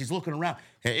ridiculous because he's looking around.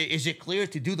 Is it clear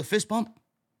to do the fist bump?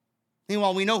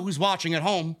 Meanwhile, we know who's watching at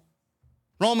home.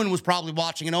 Roman was probably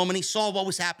watching at home, and he saw what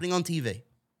was happening on TV.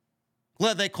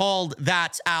 Glad they called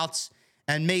that out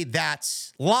and made that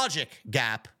logic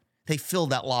gap. They filled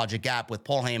that logic gap with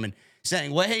Paul Heyman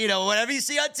saying, well, hey, whatever you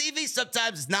see on TV,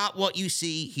 sometimes it's not what you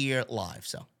see here live.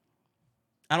 So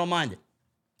I don't mind it.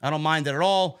 I don't mind it at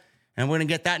all. And we're going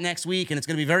to get that next week. And it's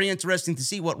going to be very interesting to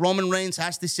see what Roman Reigns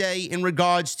has to say in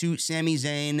regards to Sami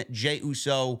Zayn, Jey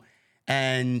Uso,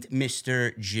 and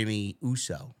Mr. Jimmy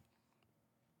Uso.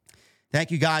 Thank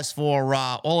you guys for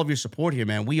all of your support here,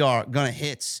 man. We are going to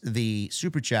hit the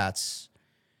Super Chats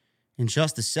in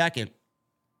just a second.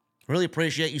 Really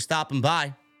appreciate you stopping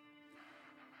by.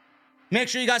 Make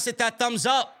sure you guys hit that thumbs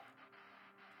up.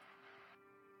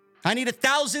 I need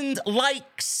 1,000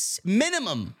 likes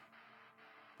minimum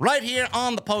right here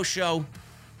on the post show.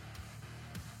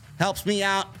 Helps me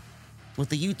out with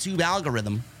the YouTube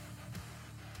algorithm.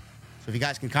 So if you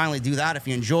guys can kindly do that, if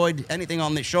you enjoyed anything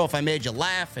on this show, if I made you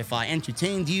laugh, if I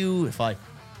entertained you, if I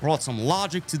brought some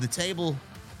logic to the table,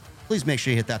 please make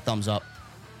sure you hit that thumbs up.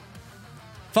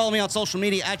 Follow me on social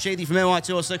media at JD from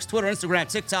NY206, Twitter, Instagram,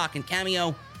 TikTok, and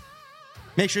Cameo.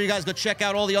 Make sure you guys go check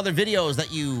out all the other videos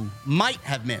that you might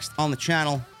have missed on the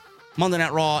channel. Monday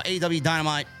Night Raw, AEW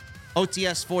Dynamite,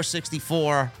 OTS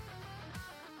 464.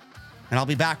 And I'll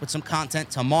be back with some content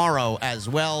tomorrow as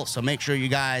well. So make sure you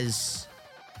guys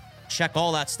check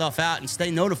all that stuff out and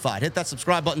stay notified. Hit that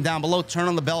subscribe button down below. Turn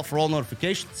on the bell for all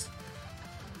notifications.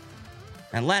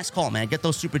 And last call, man. Get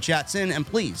those super chats in. And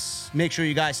please make sure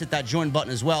you guys hit that join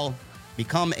button as well.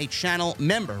 Become a channel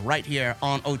member right here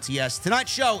on OTS.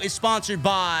 Tonight's show is sponsored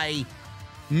by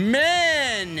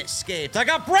Manscaped. I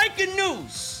got breaking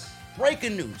news.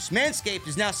 Breaking news. Manscaped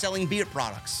is now selling beard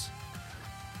products.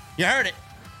 You heard it.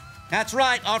 That's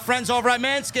right. Our friends over at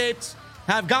Manscaped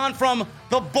have gone from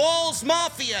the Balls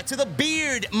Mafia to the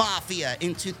Beard Mafia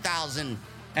in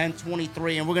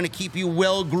 2023. And we're going to keep you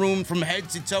well groomed from head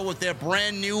to toe with their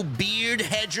brand new Beard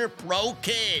Hedger Pro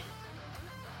Kit.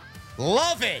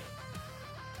 Love it.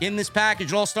 In this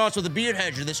package, it all starts with a Beard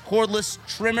Hedger. This cordless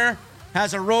trimmer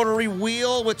has a rotary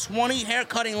wheel with 20 hair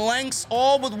cutting lengths,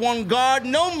 all with one guard.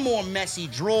 No more messy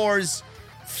drawers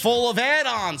full of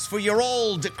add-ons for your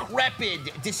old,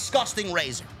 decrepit, disgusting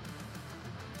razor.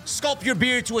 Sculpt your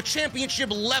beard to a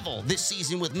championship level this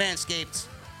season with Manscaped.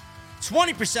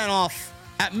 20% off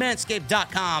at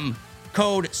manscaped.com.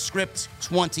 Code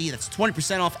SCRIPT20. That's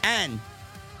 20% off and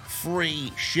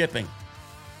free shipping.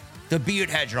 The Beard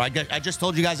Hedger. I just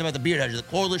told you guys about the Beard Hedger. The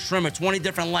cordless trimmer, 20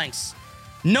 different lengths.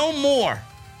 No more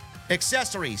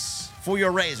accessories for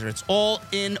your razor. It's all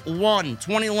in one.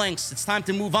 20 lengths. It's time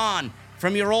to move on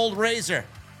from your old razor.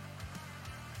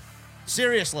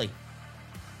 Seriously.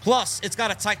 Plus, it's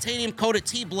got a titanium-coated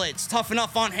T-blade. It's tough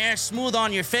enough on hair, smooth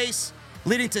on your face,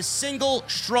 leading to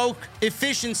single-stroke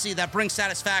efficiency that brings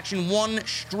satisfaction one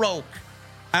stroke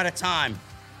at a time.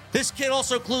 This kit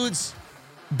also includes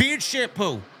beard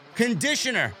shampoo,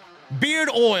 conditioner, beard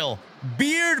oil,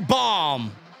 beard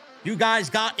balm. You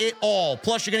guys got it all.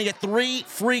 Plus, you're going to get 3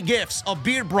 free gifts: a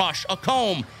beard brush, a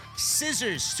comb,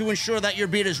 scissors to ensure that your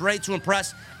beard is ready to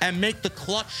impress and make the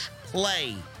clutch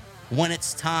play when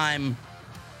it's time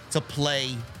to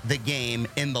play the game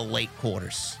in the late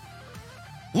quarters.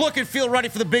 Look and feel ready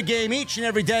for the big game each and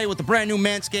every day with the brand new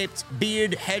Manscaped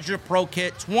Beard Hedger Pro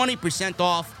Kit. 20%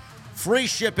 off, free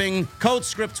shipping, code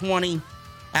SCRIPT20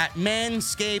 at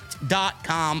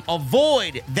manscaped.com.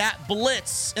 Avoid that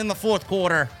blitz in the fourth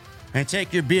quarter and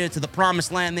take your beard to the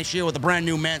promised land this year with the brand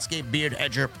new Manscaped Beard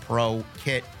Hedger Pro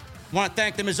Kit. I want to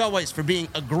thank them, as always, for being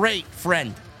a great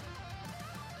friend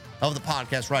of the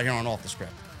podcast right here on Off the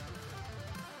Script.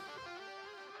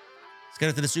 Let's get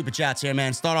into the super chats here,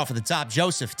 man. Start off at the top.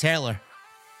 Joseph Taylor.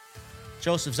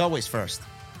 Joseph's always first.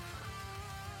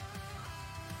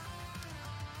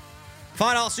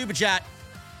 $5 super chat.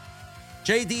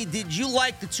 JD, did you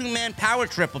like the two-man power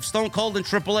trip of Stone Cold and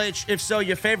Triple H? If so,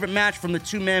 your favorite match from the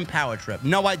two-man power trip?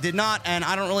 No, I did not, and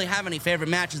I don't really have any favorite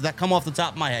matches that come off the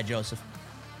top of my head, Joseph.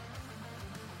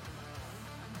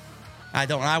 I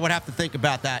don't. I would have to think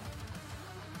about that.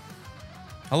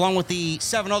 Along with the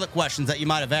 7 other questions that you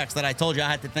might have asked that I told you I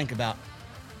had to think about.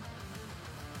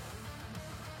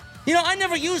 You know, I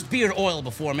never used beard oil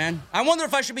before, man. I wonder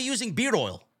if I should be using beard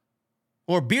oil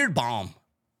or beard balm.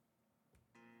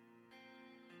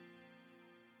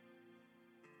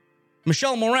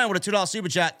 Michelle Moran with a $2 super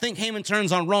chat. Think Heyman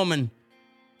turns on Roman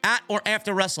at or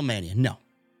after WrestleMania? No.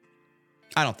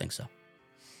 I don't think so.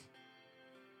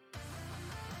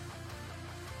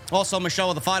 Also, Michelle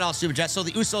with a $5 super chat. So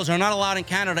the Usos are not allowed in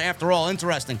Canada after all.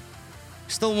 Interesting.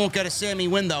 Still won't get a Sammy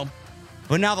win, though.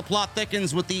 But now the plot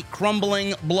thickens with the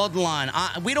crumbling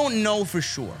bloodline. We don't know for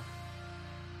sure.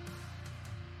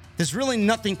 There's really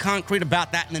nothing concrete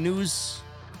about that in the news.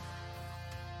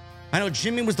 I know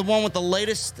Jimmy was the one with the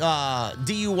latest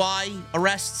DUI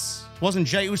arrests. Wasn't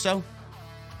Jey Uso?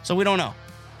 So we don't know.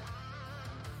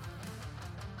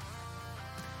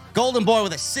 Golden Boy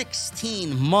with a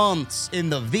 16 months in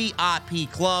the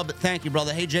VIP club. Thank you,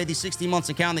 brother. Hey, JD, 16 months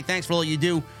and counting. Thanks for all you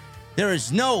do. There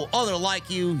is no other like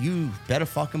you. You better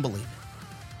fucking believe it.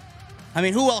 I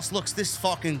mean, who else looks this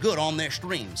fucking good on their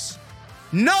streams?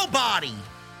 Nobody.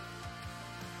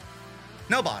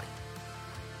 Nobody.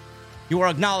 You are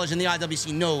acknowledged and the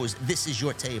IWC knows this is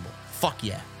your table. Fuck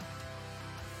yeah.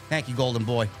 Thank you, Golden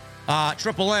Boy.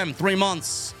 Triple M, 3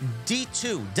 months.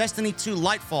 D2, Destiny 2,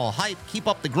 Lightfall, Hype, keep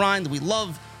up the grind. We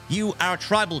love you, our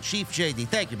tribal chief, JD.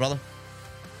 Thank you, brother.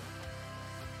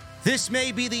 This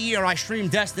may be the year I stream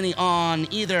Destiny on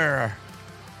either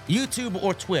YouTube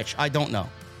or Twitch. I don't know.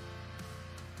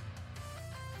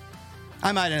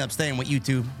 I might end up staying with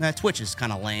YouTube. Twitch is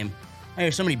kind of lame. I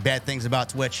hear so many bad things about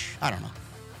Twitch. I don't know.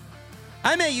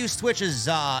 I may use Twitch as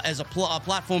a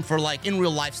platform for, like, in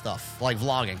real life stuff, like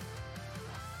vlogging.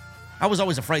 I was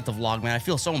always afraid to vlog, man. I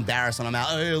feel so embarrassed when I'm out.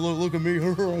 Hey, look at me.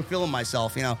 I'm feeling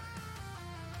myself, you know.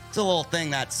 It's a little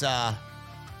thing that's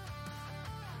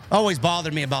always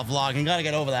bothered me about vlogging. Got to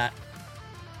get over that.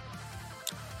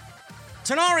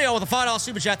 Tenario with a $5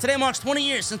 super chat. Today marks 20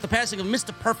 years since the passing of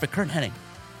Mr. Perfect, Kurt Hennig.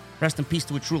 Rest in peace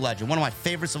to a true legend. One of my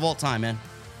favorites of all time, man.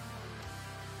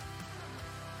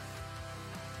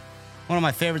 One of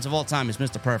my favorites of all time is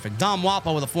Mr. Perfect. Dom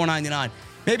Wapo with a $4.99.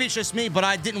 Maybe it's just me, but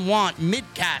I didn't want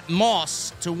Midcat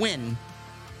Moss to win.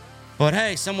 But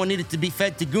hey, someone needed to be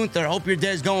fed to Gunther. Hope your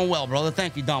day's going well, brother.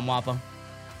 Thank you, Dom Wapo.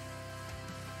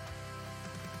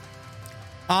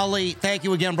 Ali, thank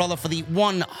you again, brother, for the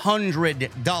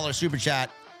 $100 super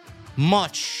chat.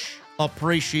 Much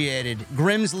appreciated.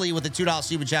 Grimsley with the $2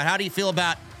 super chat. How do you feel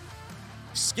about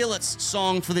Skillet's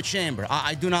song for the Chamber?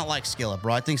 I do not like Skillet,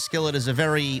 bro. I think Skillet is a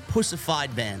very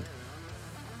pussified band.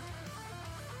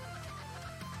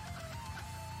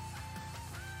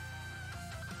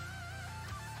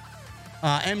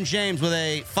 M. James with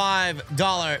a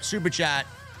 $5 super chat.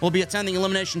 Will be attending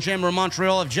Elimination Chamber in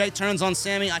Montreal. If Jay turns on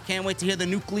Sammy, I can't wait to hear the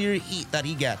nuclear heat that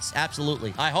he gets.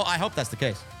 Absolutely. I hope that's the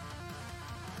case.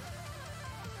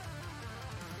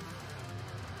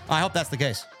 I hope that's the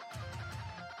case.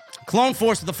 Clone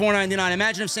Force with the $4.99.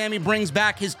 Imagine if Sammy brings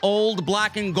back his old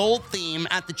black and gold theme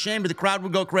at the Chamber. The crowd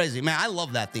would go crazy. Man, I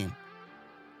love that theme.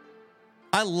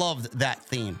 I loved that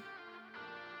theme.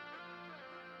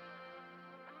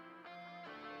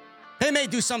 They may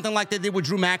do something like they did with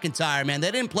Drew McIntyre, man.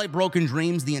 They didn't play Broken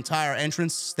Dreams the entire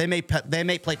entrance. They may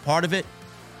play part of it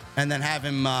and then have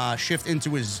him shift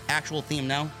into his actual theme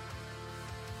now.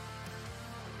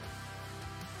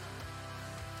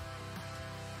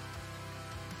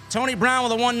 Tony Brown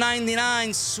with a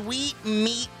 $1.99. Sweet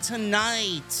meat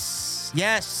tonight.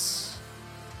 Yes.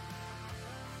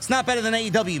 It's not better than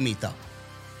AEW meat, though.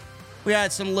 We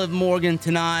had some Liv Morgan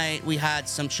tonight. We had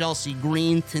some Chelsea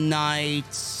Green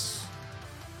tonight.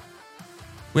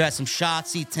 We had some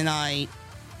Shotzi tonight.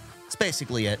 That's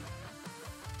basically it.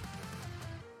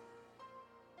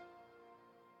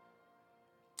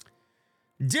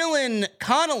 Dylan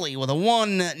Connolly with a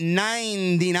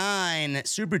 $1.99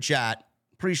 super chat.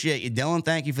 Appreciate you, Dylan.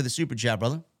 Thank you for the super chat,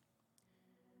 brother.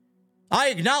 I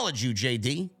acknowledge you,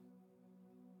 JD.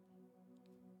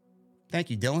 Thank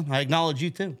you, Dylan. I acknowledge you,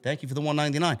 too. Thank you for the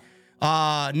 $1.99.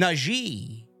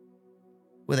 Najee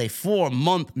with a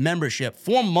 4-month membership.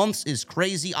 4 months is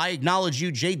crazy. I acknowledge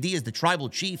you. JD is the tribal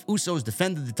chief. Usos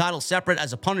defended the title separate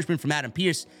as a punishment from Adam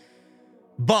Pearce.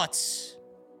 But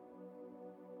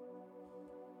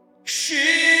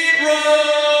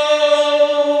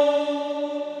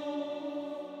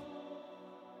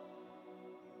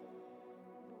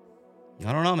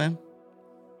I don't know, man.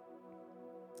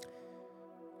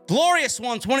 Glorious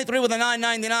 123 with a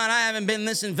 $9.99. I haven't been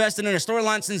this invested in a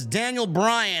storyline since Daniel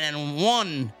Bryan and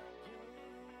won.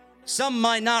 Some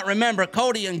might not remember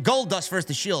Cody and Goldust versus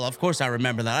The Shield. Of course I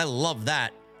remember that. I love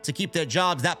that. To keep their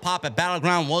jobs, that pop at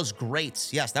Battleground was great.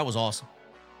 Yes, that was awesome.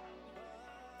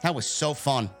 That was so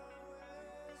fun.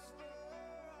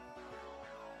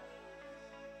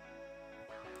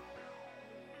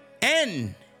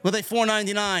 N with a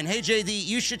 $4.99. Hey, JD,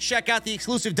 you should check out the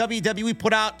exclusive WWE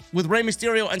put out with Rey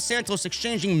Mysterio and Santos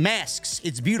exchanging masks.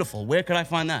 It's beautiful. Where could I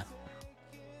find that?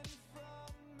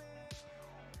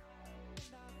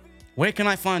 Where can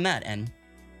I find that, N?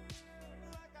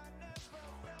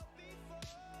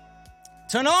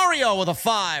 Tenario with a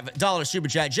 $5 super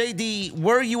chat. JD,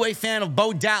 were you a fan of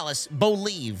Bo Dallas, Bo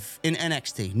Leave in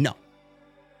NXT? No.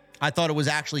 I thought it was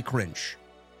actually cringe.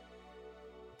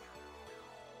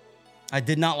 I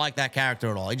did not like that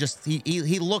character at all.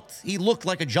 He looked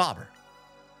like a jobber.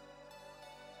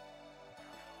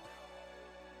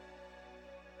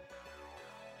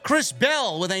 Chris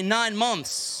Bell with a 9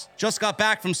 months. Just got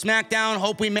back from SmackDown.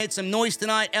 Hope we made some noise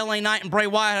tonight. LA Knight and Bray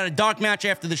Wyatt had a dark match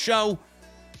after the show.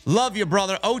 Love you,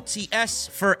 brother. OTS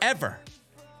forever.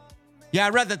 Yeah, I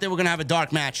read that they were going to have a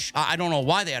dark match. I don't know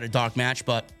why they had a dark match,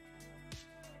 but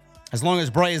as long as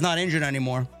Bray is not injured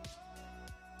anymore.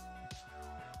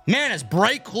 Man, has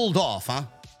Bray cooled off, huh?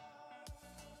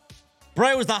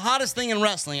 Bray was the hottest thing in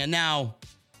wrestling and now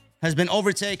has been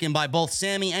overtaken by both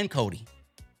Sammy and Cody.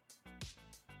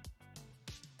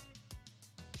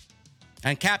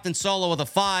 And Captain Solo with a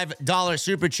 $5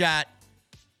 super chat.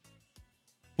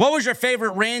 What was your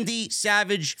favorite Randy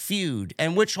Savage feud?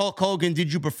 And which Hulk Hogan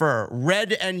did you prefer?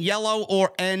 Red and yellow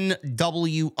or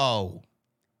NWO?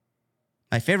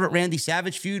 My favorite Randy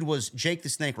Savage feud was Jake the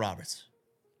Snake Roberts.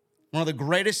 One of the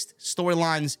greatest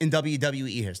storylines in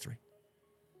WWE history.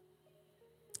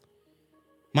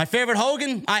 My favorite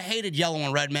Hogan? I hated yellow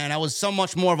and red, man. I was so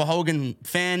much more of a Hogan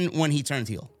fan when he turned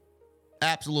heel.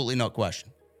 Absolutely no question.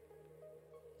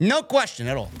 No question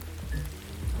at all.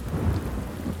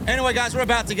 Anyway, guys, we're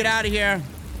about to get out of here.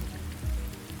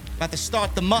 About to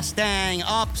start the Mustang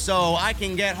up so I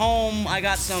can get home. I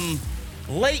got some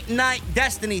late night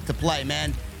Destiny to play,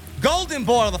 man. Golden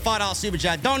Boy of the $5 Super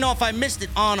Chat. Don't know if I missed it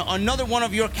on another one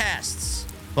of your casts.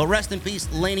 But rest in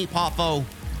peace, Laney Poffo,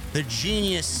 the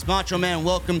genius. Macho Man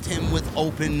welcomed him with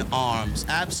open arms.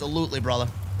 Absolutely, brother.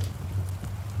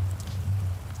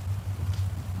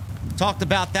 Talked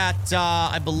about that,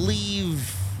 I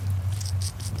believe,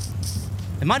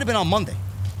 it might have been on Monday.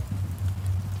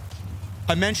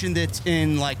 I mentioned it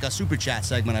in like a Super Chat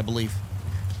segment, I believe.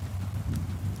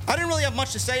 I didn't really have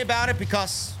much to say about it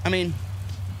because, I mean,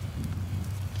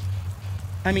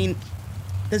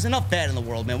 there's enough bad in the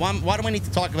world, man. Why do I need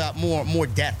to talk about more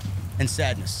death and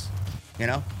sadness, you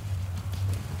know?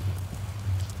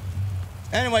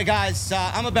 Anyway, guys,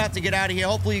 I'm about to get out of here.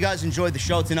 Hopefully you guys enjoyed the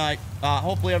show tonight.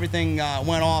 Hopefully everything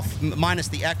went off, minus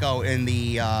the echo in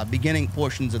the beginning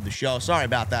portions of the show. Sorry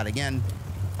about that again.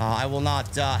 I will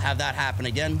not have that happen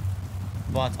again.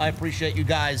 But I appreciate you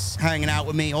guys hanging out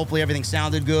with me. Hopefully everything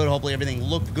sounded good. Hopefully everything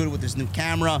looked good with this new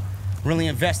camera. Really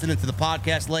invested into the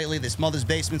podcast lately. This Mother's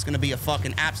Basement's going to be a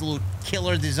fucking absolute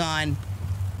killer design.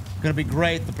 Going to be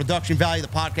great. The production value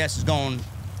of the podcast is going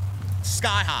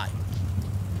sky high.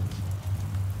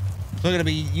 We're going to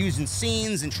be using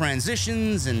scenes and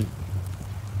transitions, and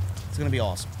it's going to be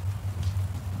awesome.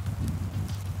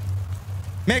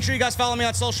 Make sure you guys follow me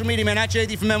on social media, man. At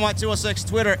JD from NY206,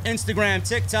 Twitter, Instagram,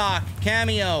 TikTok,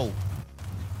 Cameo.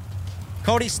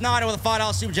 Cody Snyder with a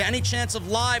 $5 Super Chat. Any chance of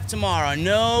live tomorrow?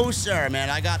 No, sir,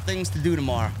 man. I got things to do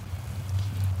tomorrow.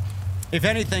 If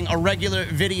anything, a regular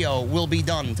video will be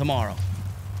done tomorrow.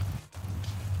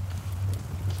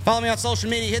 Follow me on social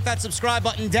media. Hit that subscribe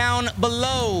button down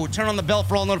below. Turn on the bell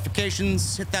for all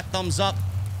notifications. Hit that thumbs up.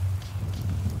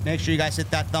 Make sure you guys hit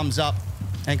that thumbs up.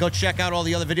 And go check out all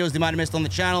the other videos you might have missed on the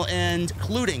channel,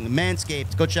 including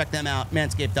Manscaped. Go check them out.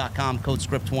 Manscaped.com, code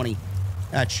SCRIPT20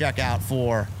 at checkout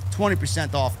for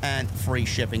 20% off and free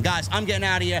shipping. Guys, I'm getting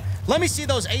out of here. Let me see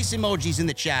those ace emojis in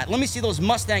the chat. Let me see those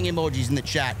Mustang emojis in the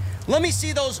chat. Let me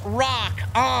see those rock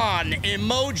on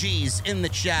emojis in the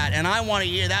chat. And I want to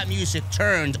hear that music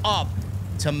turned up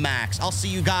to max. I'll see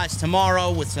you guys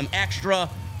tomorrow with some extra.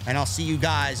 And I'll see you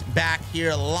guys back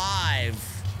here live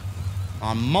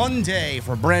on Monday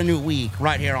for a brand new week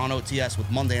right here on OTS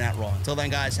with Monday Night Raw. Until then,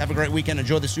 guys, have a great weekend.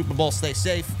 Enjoy the Super Bowl. Stay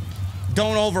safe.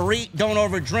 Don't overeat. Don't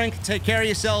overdrink. Take care of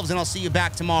yourselves, and I'll see you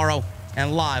back tomorrow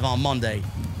and live on Monday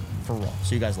for Raw.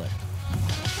 See you guys later.